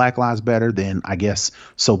that's Black Lives Better, then I guess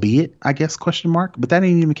so be it, question mark. But that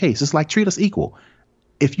ain't even the case. It's like treat us equal.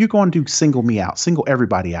 If you're going to single me out, single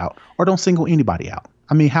everybody out, or don't single anybody out.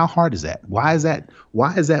 I mean, how hard is that? Why is that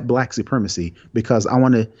black supremacy? Because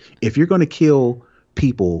if you're going to kill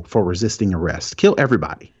people for resisting arrest, kill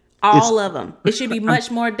everybody. All of them. It should be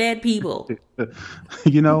much more dead people. If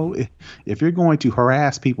you're going to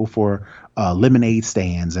harass people for lemonade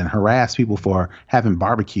stands and harass people for having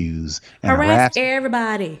barbecues and harass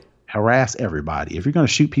everybody. If you're going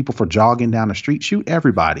to shoot people for jogging down the street, shoot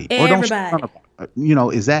everybody. Or don't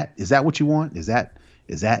shoot, is that what you want? Is that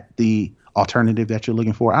the alternative that you're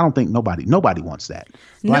looking for? I don't think nobody wants that.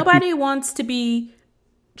 Nobody wants to be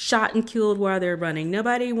shot and killed while they're running.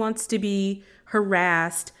 Nobody wants to be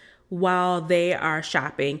harassed while they are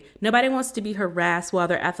shopping. Nobody wants to be harassed while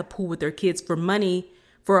they're at the pool with their kids for money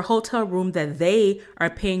for a hotel room that they are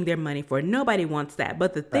paying their money for. Nobody wants that.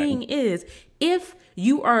 But the thing is, if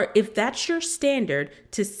that's your standard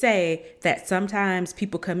to say that sometimes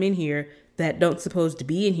people come in here that don't supposed to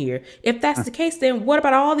be in here, if that's the case, then what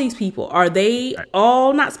about all these people? Are they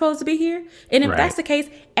all not supposed to be here? And if that's the case,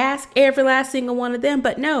 ask every last single one of them.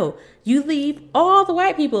 But no, you leave all the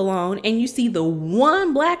white people alone and you see the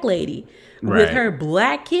one black lady with her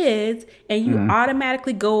black kids and you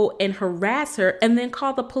automatically go and harass her and then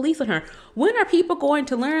call the police on her. When are people going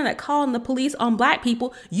to learn that calling the police on black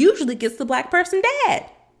people usually gets the black person dead?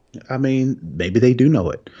 I mean, maybe they do know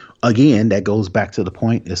it. Again, that goes back to the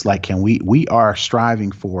point. It's like, we are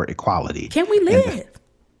striving for equality. Can we live?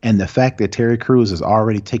 And the fact that Terry Crews has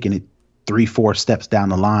already taken it 3-4 steps down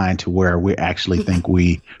the line to where we actually think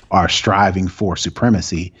we are striving for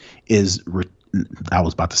supremacy is, I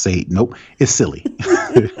was about to say, nope, it's silly.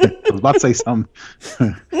 I was about to say something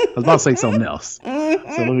else. So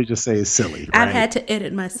let me just say it's silly. Right? I've had to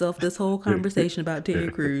edit myself this whole conversation about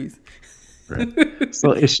Terry Crews. Right.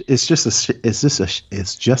 So it's just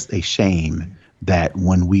a shame that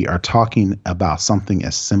when we are talking about something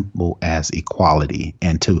as simple as equality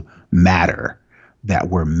and to matter, that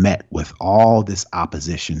we're met with all this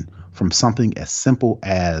opposition from something as simple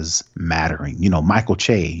as mattering. You know, Michael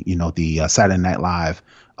Che, you know, the Saturday Night Live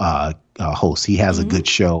host, he has a good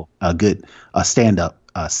show, a good stand-up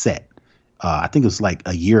set. I think it was like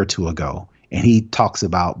a year or two ago, and he talks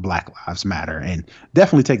about Black Lives Matter, and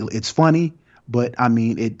definitely it's funny, but I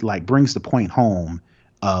mean, it like brings the point home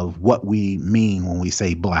of what we mean when we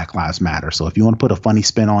say Black Lives Matter. So if you want to put a funny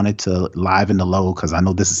spin on it to liven the load, because I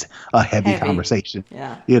know this is a heavy conversation,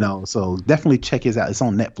 you know, so definitely check his out. It's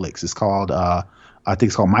on Netflix. It's called, I think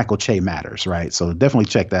it's called Michael Che Matters, right? So definitely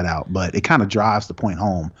check that out. But it kind of drives the point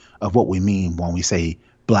home of what we mean when we say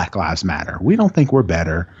Black Lives Matter. We don't think we're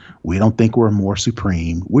better. We don't think we're more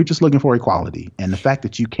supreme. We're just looking for equality. And the fact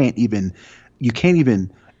that you can't even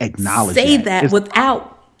acknowledge say that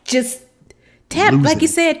without just like you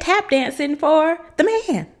said, tap dancing for the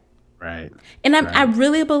man. Right. And I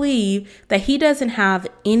really believe that he doesn't have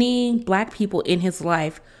any Black people in his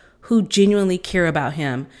life who genuinely care about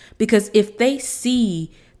him. Because if they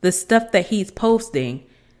see the stuff that he's posting,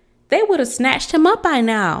 they would have snatched him up by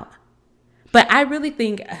now. But I really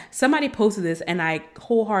think somebody posted this, and I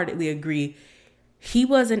wholeheartedly agree. He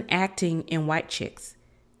wasn't acting in White Chicks.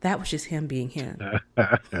 That was just him being him.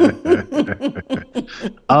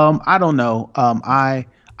 I don't know. I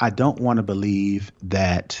don't want to believe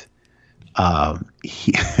that.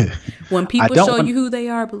 When people show you who they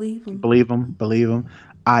are, believe them. Believe them.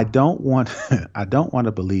 I don't want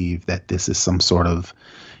to believe that this is some sort of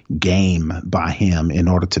game by him in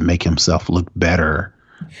order to make himself look better.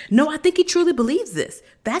 No, I think he truly believes this.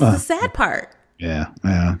 That's the sad part. Yeah.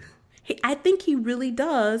 I think he really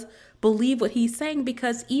does believe what he's saying,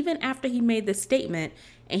 because even after he made this statement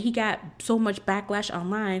and he got so much backlash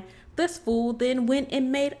online, this fool then went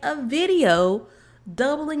and made a video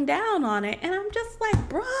doubling down on it. And I'm just like,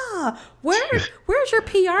 bruh, where's your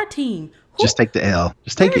PR team? Just take the L.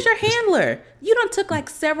 Where's your handler? You done took like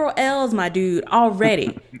several L's, my dude,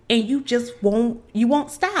 already. And you just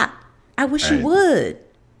won't stop. I wish you would.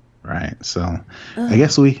 Right. So I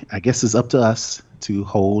guess it's up to us to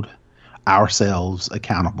hold ourselves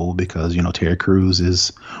accountable, because you know Terry Crews is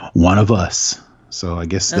one of us. So I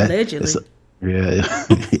guess allegedly,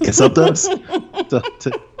 it's up to us.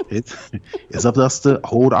 It's up to us to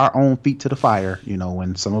hold our own feet to the fire. You know,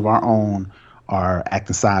 when some of our own are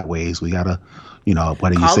acting sideways, we gotta, you know,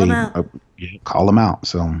 what do you say? Call them out.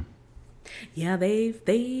 So yeah,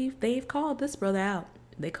 they've called this brother out.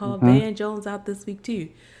 They called Van Jones out this week too.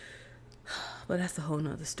 But that's a whole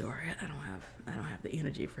nother story. I don't have the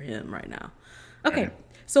energy for him right now. Okay,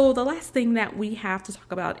 so the last thing that we have to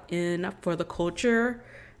talk about for the culture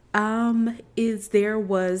is there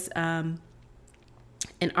was an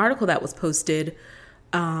article that was posted.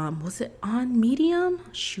 Was it on Medium?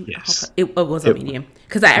 Shoot, yes. It was on Medium,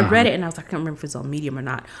 because I read it and I was like, I can't remember if it's on Medium or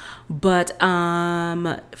not. But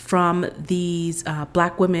from these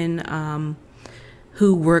Black women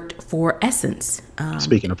who worked for Essence.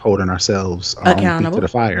 Speaking of holding ourselves accountable to the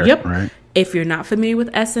fire. Yep. Right. If you're not familiar with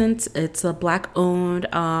Essence, it's a Black-owned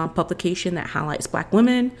publication that highlights Black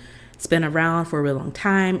women. It's been around for a really long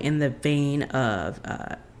time, in the vein of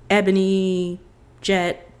Ebony,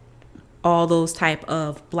 Jet, all those type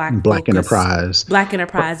of Black Enterprise,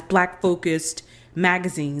 Black focused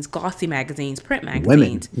magazines, glossy magazines, print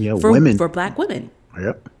magazines, women for Black women.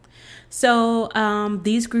 Yep. So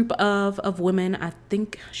these group of women, I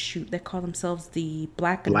think, they call themselves the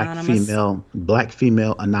Black Anonymous. Black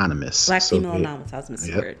Female Anonymous. Anonymous. I was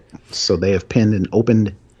missing the word. So they have penned and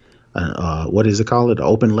opened, what is it called? An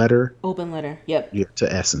open letter? Open letter, yep.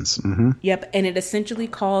 To Essence. Mm-hmm. Yep, and it essentially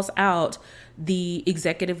calls out the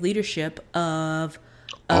executive leadership of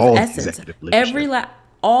Essence.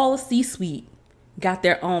 All C-suite got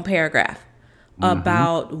their own paragraph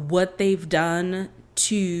about what they've done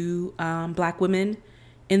to Black women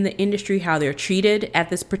in the industry, how they're treated at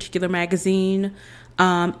this particular magazine,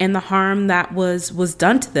 and the harm that was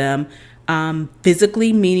done to them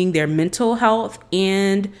physically, meaning their mental health,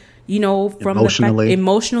 and from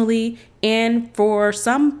emotionally, and for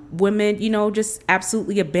some women, just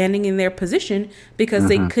absolutely abandoning their position because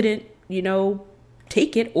they couldn't,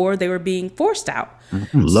 take it, or they were being forced out.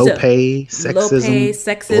 Low pay,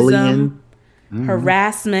 sexism, bullying,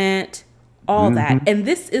 harassment, all that. And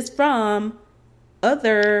this is from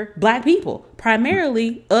other Black people,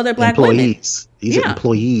 primarily other Black employees. women. These are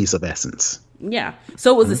employees of Essence. Yeah.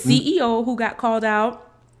 So it was the CEO who got called out,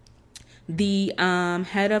 the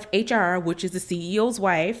head of HR, which is the CEO's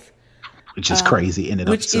wife. Which is crazy in and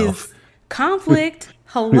of itself. Which is conflict.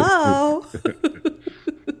 Hello.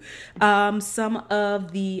 Some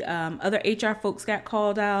of the other HR folks got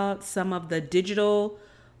called out. Some of the digital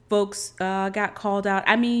folks got called out.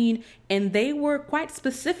 I mean, and they were quite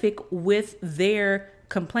specific with their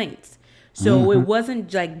complaints. So it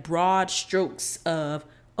wasn't like broad strokes of,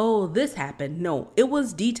 oh, this happened. No, it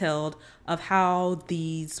was detailed of how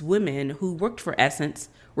these women who worked for Essence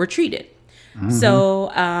were treated.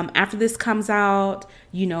 So after this comes out,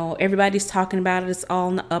 everybody's talking about it. It's all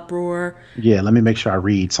in the uproar. Yeah, let me make sure I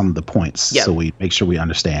read some of the points so we make sure we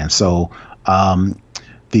understand. So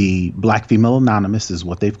the Black Female Anonymous is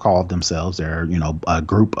what they've called themselves. They're, a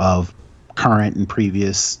group of current and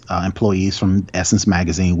previous employees from Essence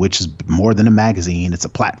Magazine, which is more than a magazine. It's a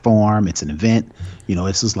platform. It's an event.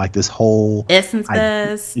 This is like this whole Essence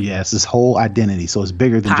does. Yes, this whole identity. So it's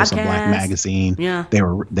bigger than just a Black magazine. Yeah, they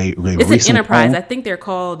were it's an enterprise. I think they're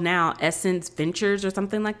called now Essence Ventures or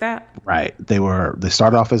something like that. Right. They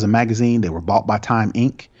started off as a magazine. They were bought by Time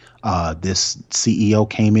Inc. This CEO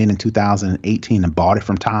came in 2018 and bought it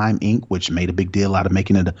from Time Inc., which made a big deal out of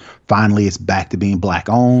making it. Finally, it's back to being Black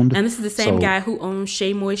owned. And this is the same guy who owns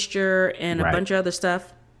Shea Moisture and a bunch of other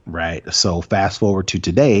stuff. Right. So fast forward to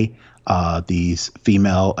today, these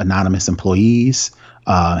female anonymous employees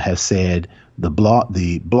have said the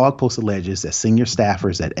blog post alleges that senior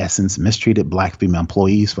staffers at Essence mistreated Black female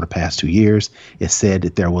employees for the past 2 years. It said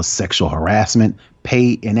that there was sexual harassment,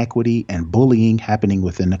 pay inequity, and bullying happening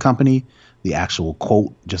within the company. The actual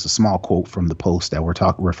quote, just a small quote from the post that we're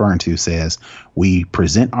referring to, says, "We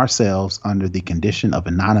present ourselves under the condition of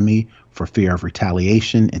anonymity for fear of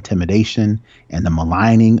retaliation, intimidation, and the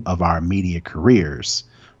maligning of our media careers."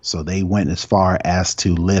 So they went as far as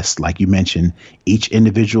to list, like you mentioned, each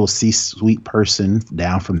individual C-suite person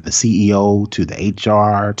down from the CEO to the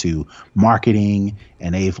HR to marketing.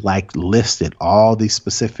 And they've listed all the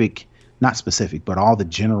not specific, but all the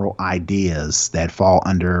general ideas that fall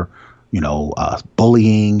under,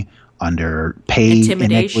 bullying, under pay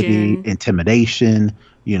inequity, intimidation,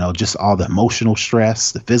 just all the emotional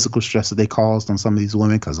stress, the physical stress that they caused on some of these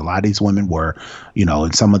women, because a lot of these women were,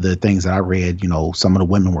 and some of the things that I read, some of the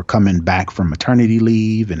women were coming back from maternity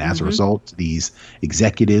leave. And as a result, these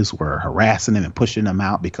executives were harassing them and pushing them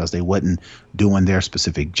out because they wasn't doing their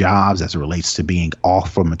specific jobs as it relates to being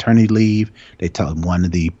off from maternity leave. They told one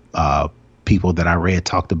of the people that I read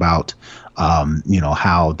talked about,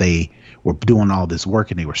 how they were doing all this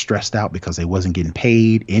work and they were stressed out because they wasn't getting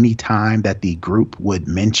paid. Any time that the group would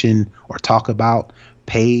mention or talk about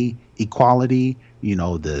pay equality,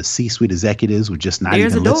 the C-suite executives would just not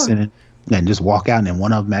even listen and just walk out. And then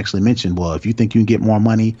one of them actually mentioned, well, if you think you can get more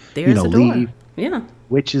money, leave. Yeah.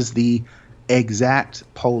 Which is the exact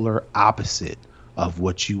polar opposite of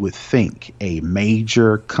what you would think a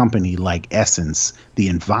major company like Essence, the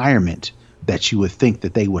environment that you would think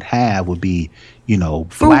that they would have would be,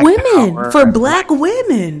 for Black women, power, for Black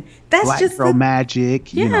women. That's Black just girl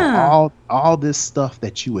magic, all this stuff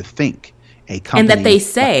that you would think a company, and that they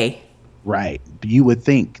say, right? You would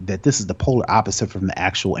think that this is the polar opposite from the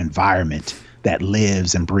actual environment that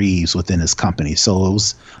lives and breathes within this company. So it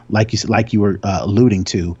was like you were alluding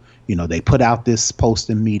to. They put out this post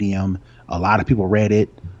in Medium. A lot of people read it.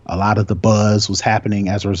 A lot of the buzz was happening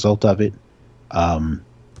as a result of it.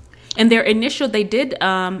 And they did,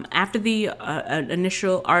 after the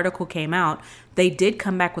initial article came out, they did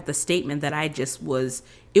come back with a statement that it was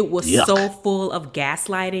Yuck. So full of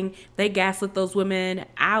gaslighting. They gaslit those women.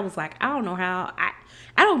 I was like, I don't know how.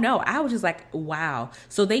 I don't know. I was just like, wow.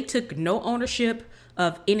 So they took no ownership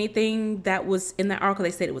of anything that was in that article.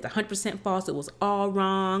 They said it was 100% false. It was all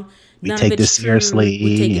wrong. None of it's seriously.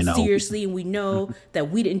 We take it seriously, and we know that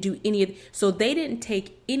we didn't do any of it. So they didn't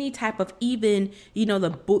take any type of even, the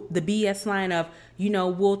BS line of,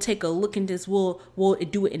 we'll take a look into this. We'll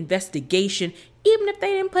do an investigation, even if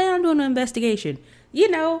they didn't plan on doing an investigation.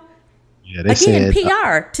 Yeah, they said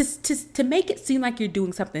PR to make it seem like you're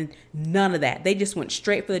doing something. None of that. They just went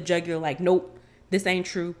straight for the jugular. Like, nope, this ain't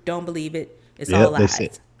true. Don't believe it. It's all lies. They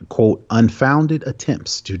said, quote, unfounded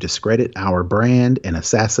attempts to discredit our brand and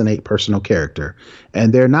assassinate personal character.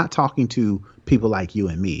 And they're not talking to people like you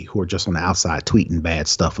and me who are just on the outside tweeting bad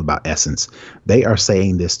stuff about Essence. They are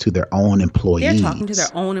saying this to their own employees. They're talking to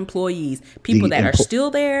their own employees, people that are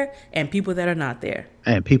still there and people that are not there.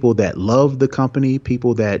 And people that love the company,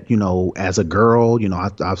 people that, as a girl,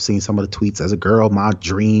 I've seen some of the tweets. As a girl, my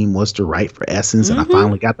dream was to write for Essence, and I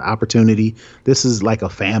finally got the opportunity. This is like a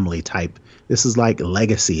family type. This is like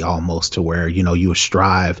legacy almost, to where, you would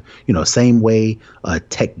strive, same way a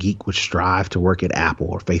tech geek would strive to work at Apple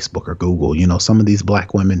or Facebook or Google. Some of these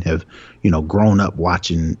Black women have, grown up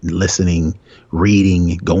watching, listening,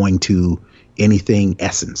 reading, going to anything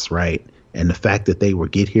Essence, right? And the fact that they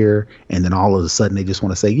would get here and then all of a sudden they just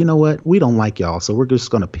want to say, you know what, we don't like y'all, so we're just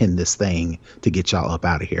going to pin this thing to get y'all up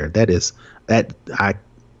out of here.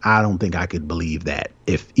 I don't think I could believe that,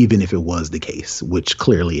 even if it was the case, which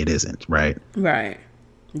clearly it isn't, right? Right.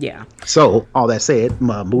 Yeah. So all that said,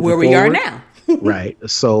 moving where we forward, are now. right?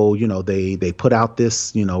 So they put out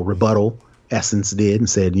this rebuttal. Essence did and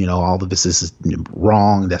said, all of this is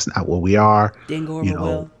wrong. That's not what we are. Didn't go over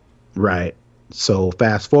well. Right. So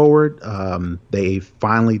fast forward, they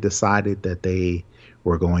finally decided that they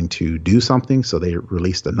were going to do something. So they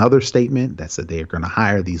released another statement that said they're going to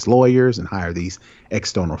hire these lawyers and hire these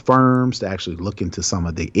external firms to actually look into some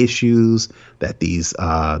of the issues that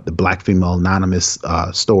the Black Female Anonymous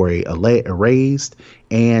story raised.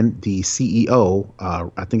 And the CEO,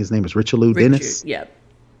 I think his name is Richard Dennis, yep,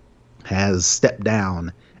 has stepped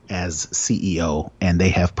down as CEO, and they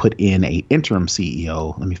have put in a interim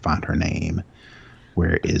CEO. Let me find her name.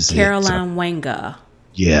 Where is Caroline Wanga.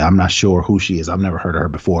 Yeah, I'm not sure who she is. I've never heard of her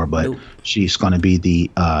before, but nope. She's going to be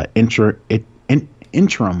the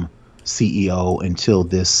interim CEO until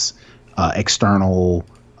this external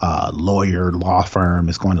law firm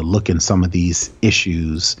is going to look in some of these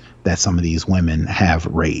issues that some of these women have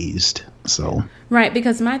raised. So right,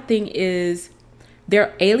 because my thing is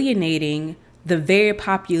they're alienating the very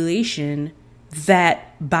population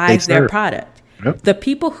that buys their product. Yep. The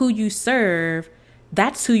people who you serve,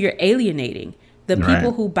 that's who you're alienating. The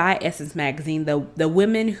people who buy Essence magazine, the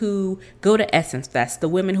women who go to Essence Fest, the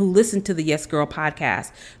women who listen to the Yes Girl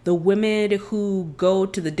podcast, the women who go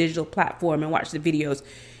to the digital platform and watch the videos.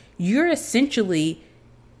 You're essentially,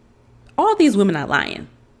 all these women are lying.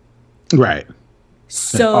 Right.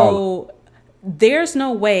 So there's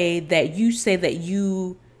no way that you say that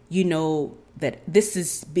that this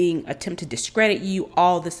is being attempted to discredit you.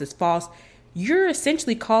 All this is false. You're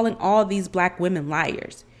essentially calling all these Black women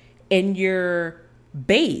liars. And your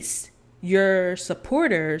base, your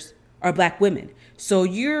supporters are Black women. So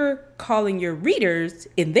you're calling your readers,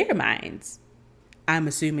 in their minds, I'm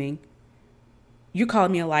assuming, you're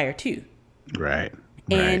calling me a liar too. Right.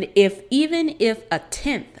 And even if a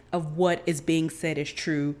tenth of what is being said is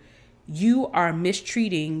true, you are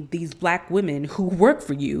mistreating these Black women who work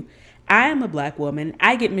for you. I am a Black woman.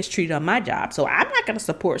 I get mistreated on my job. So I'm not going to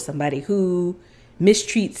support somebody who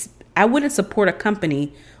mistreats. I wouldn't support a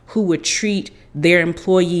company who would treat their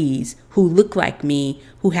employees who look like me,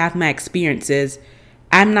 who have my experiences.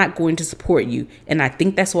 I'm not going to support you. And I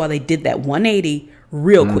think that's why they did that 180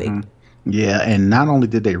 real quick. Yeah. And not only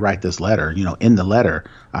did they write this letter, in the letter,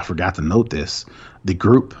 I forgot to note this, the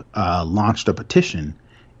group launched a petition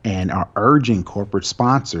and are urging corporate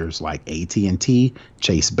sponsors like AT&T,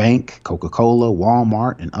 Chase Bank, Coca-Cola,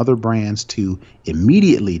 Walmart, and other brands to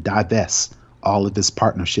immediately divest all of its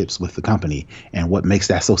partnerships with the company. And what makes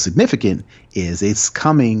that so significant is it's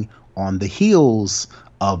coming on the heels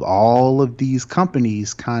of all of these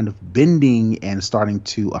companies kind of bending and starting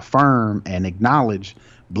to affirm and acknowledge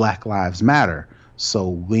Black Lives Matter. So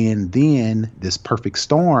when then this perfect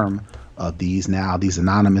storm of these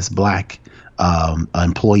anonymous Black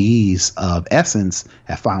employees of Essence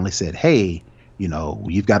have finally said, hey,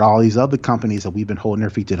 you've got all these other companies that we've been holding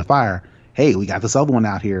their feet to the fire. Hey, we got this other one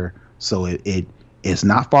out here. So it's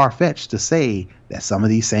not far-fetched to say that some of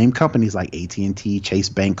these same companies like AT&T, Chase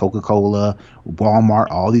Bank, Coca-Cola, Walmart,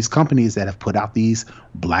 all these companies that have put out these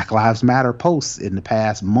Black Lives Matter posts in the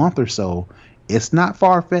past month or so, it's not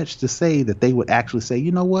far-fetched to say that they would actually say,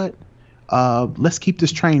 you know what, let's keep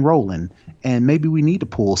this train rolling. And maybe we need to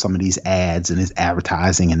pull some of these ads and this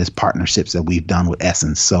advertising and this partnerships that we've done with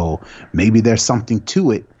Essence. So maybe there's something to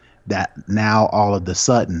it that now all of a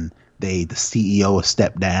sudden the CEO has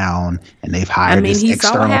stepped down and they've hired this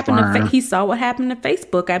external firm. He saw what happened to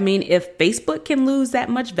Facebook. I mean, if Facebook can lose that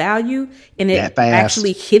much value and it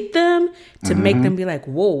actually hit them to make them be like,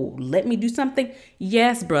 whoa, let me do something.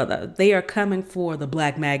 Yes, brother, they are coming for the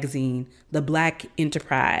Black magazine, the Black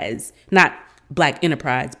enterprise, not Black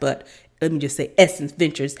enterprise, but let me just say Essence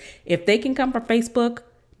Ventures. If they can come for Facebook,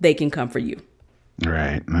 they can come for you.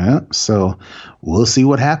 Right. Well, so we'll see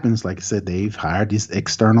what happens. Like I said, they've hired these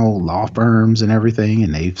external law firms and everything,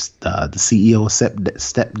 and they've the CEO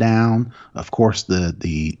stepped down. Of course, the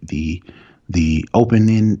open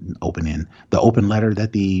letter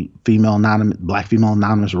that the Black Female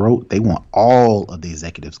Anonymous wrote, they want all of the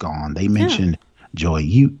executives gone. They mentioned Joy,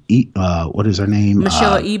 what is her name?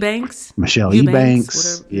 Michelle Ebanks. Michelle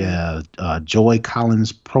Ebanks. Yeah. Joy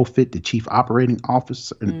Collins Profit, the chief operating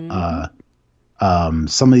officer.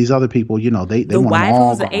 Some of these other people, they want them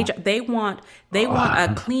all gone. They want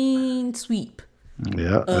a clean sweep of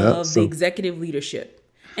the executive leadership.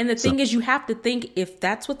 And the thing is, you have to think, if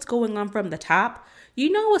that's what's going on from the top,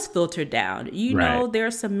 it's filtered down. There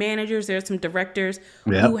are some managers, there are some directors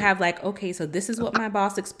who have like, okay, so this is what my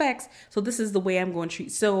boss expects, so this is the way I'm going to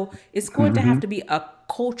treat. So it's going to have to be a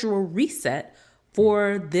cultural reset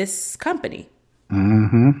for this company.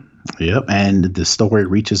 Yep. And the story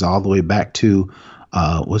reaches all the way back to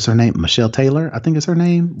what's her name? Michelle Taylor, I think is her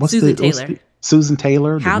name. Susan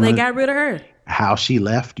Taylor. How they got rid of her. How she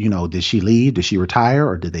left, did she leave? Did she retire,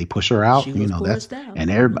 or did they push her out? She was forced out.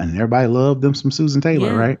 And everybody loved them some Susan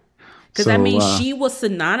Taylor, right? Because she was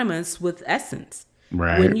synonymous with Essence.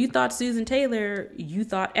 Right. When you thought Susan Taylor, you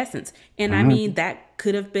thought Essence. And that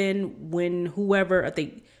could have been when whoever, I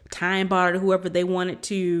think Time bought it, whoever they wanted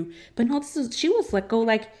to. But no, she was let go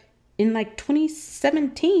in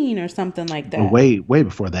 2017 or something like that. Way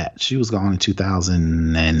before that. She was gone in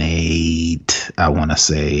 2008, I want to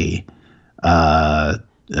say.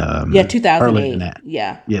 2008.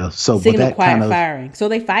 Yeah. So Signal quiet firing. So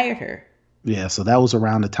they fired her. Yeah. So that was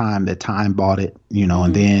around the time that Time bought it,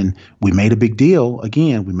 and then we made a big deal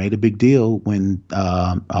again. We made a big deal when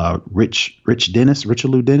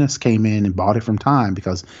Richelieu Dennis came in and bought it from Time,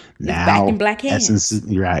 because now back in black hands. Essence,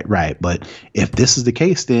 right. But if this is the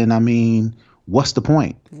case, then what's the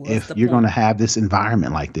point if you're going to have this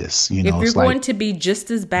environment like this? If you're going to be just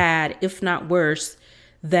as bad, if not worse,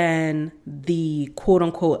 than the quote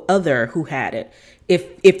unquote other who had it.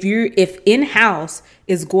 If in-house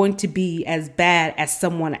is going to be as bad as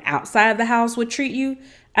someone outside of the house would treat you,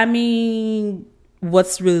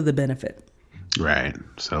 what's really the benefit? Right.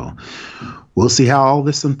 So we'll see how all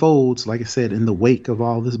this unfolds, like I said, in the wake of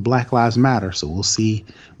all this Black Lives Matter. So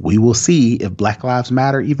we will see if Black Lives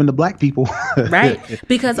Matter even to black people. Right.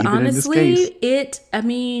 Because honestly,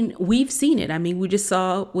 we've seen it. We just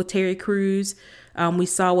saw with Terry Crews. We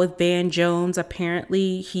saw with Van Jones.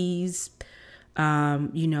 Apparently he's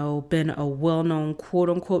been a well-known quote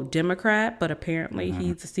unquote Democrat, but apparently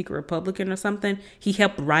he's a secret Republican or something. He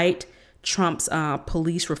helped write Trump's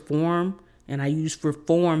police reform, and I use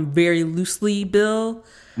reform very loosely, bill.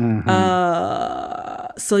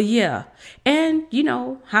 So yeah. And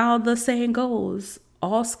how the saying goes,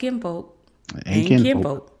 all skin folk ain't kin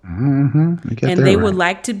folk. And they would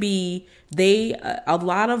like to be, a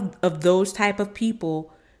lot of those type of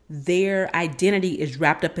people, their identity is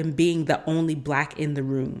wrapped up in being the only black in the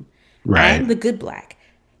room. Right. I'm the good black.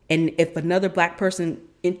 And if another black person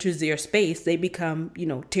enters their space, they become,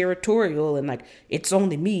 territorial and like, it's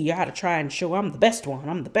only me. I got to try and show I'm the best one.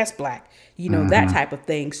 I'm the best black, that type of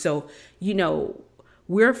thing. So,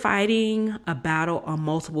 we're fighting a battle on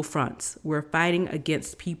multiple fronts. We're fighting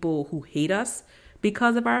against people who hate us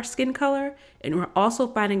because of our skin color. And we're also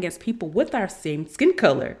fighting against people with our same skin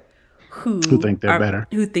color who think they're better.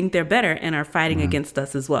 Who think they're better and are fighting against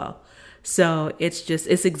us as well. So it's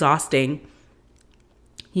exhausting,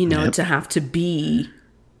 to have to be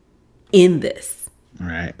in this.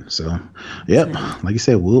 Right. So, like you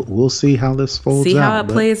said, we'll see how this folds out. See how it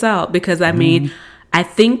plays out. Because I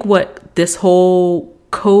think what this whole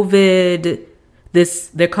COVID,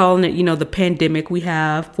 they're calling it, the pandemic we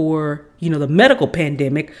have for, the medical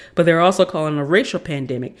pandemic, but they're also calling it a racial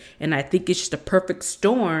pandemic. And I think it's just a perfect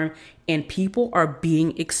storm, and people are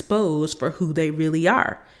being exposed for who they really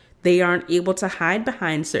are. They aren't able to hide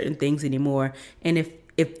behind certain things anymore. And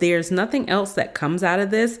if there's nothing else that comes out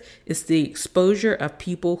of this, it's the exposure of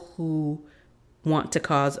people who want to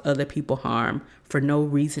cause other people harm for no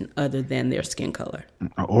reason other than their skin color,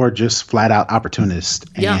 or just flat out opportunists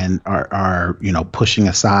and are pushing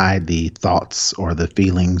aside the thoughts or the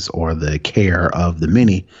feelings or the care of the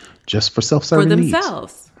many just for self-serving for needs.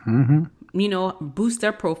 themselves. Boost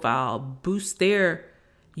their profile, boost their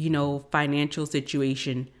financial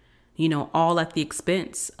situation, all at the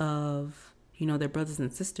expense of their brothers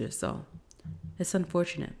and sisters. So it's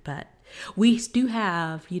unfortunate, but we do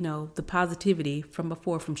have, the positivity from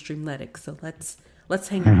before from Streamletics. So let's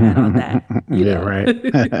hang our hat on that.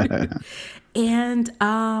 Right. And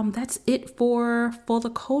that's it for the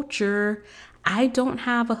culture. I don't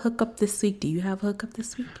have a hookup this week. Do you have a hookup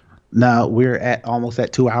this week? No, we're almost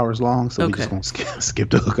at 2 hours long, so we're just going to skip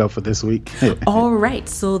the hookup for this week. All right.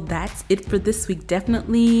 So that's it for this week.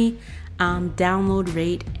 Definitely download,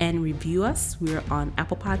 rate, and review us. We're on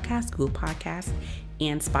Apple Podcasts, Google Podcasts,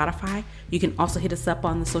 and Spotify. You can also hit us up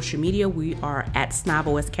on the social media. We are at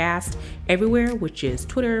SnobOScast everywhere, which is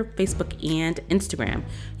Twitter, Facebook, and Instagram.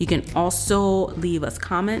 You can also leave us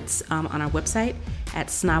comments on our website at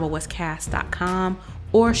snobOScast.com,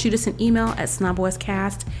 or shoot us an email at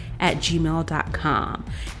snobOScast@gmail.com.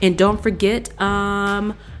 And don't forget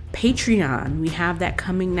Patreon. We have that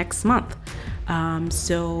coming next month.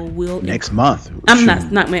 So we'll next month. I'm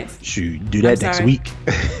not next. Shoot, do that next week.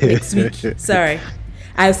 Next week. Sorry.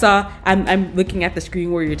 I'm looking at the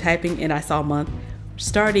screen where you're typing and I saw month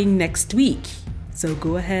starting next week. So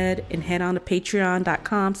go ahead and head on to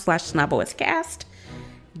patreon.com/SnobOScast.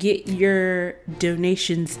 Get your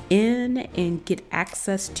donations in and get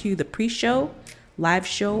access to the pre-show, live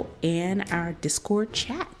show, and our Discord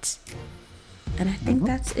chat. And I think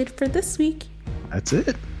that's it for this week. That's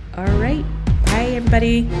it. All right. Bye,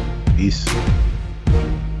 everybody. Peace.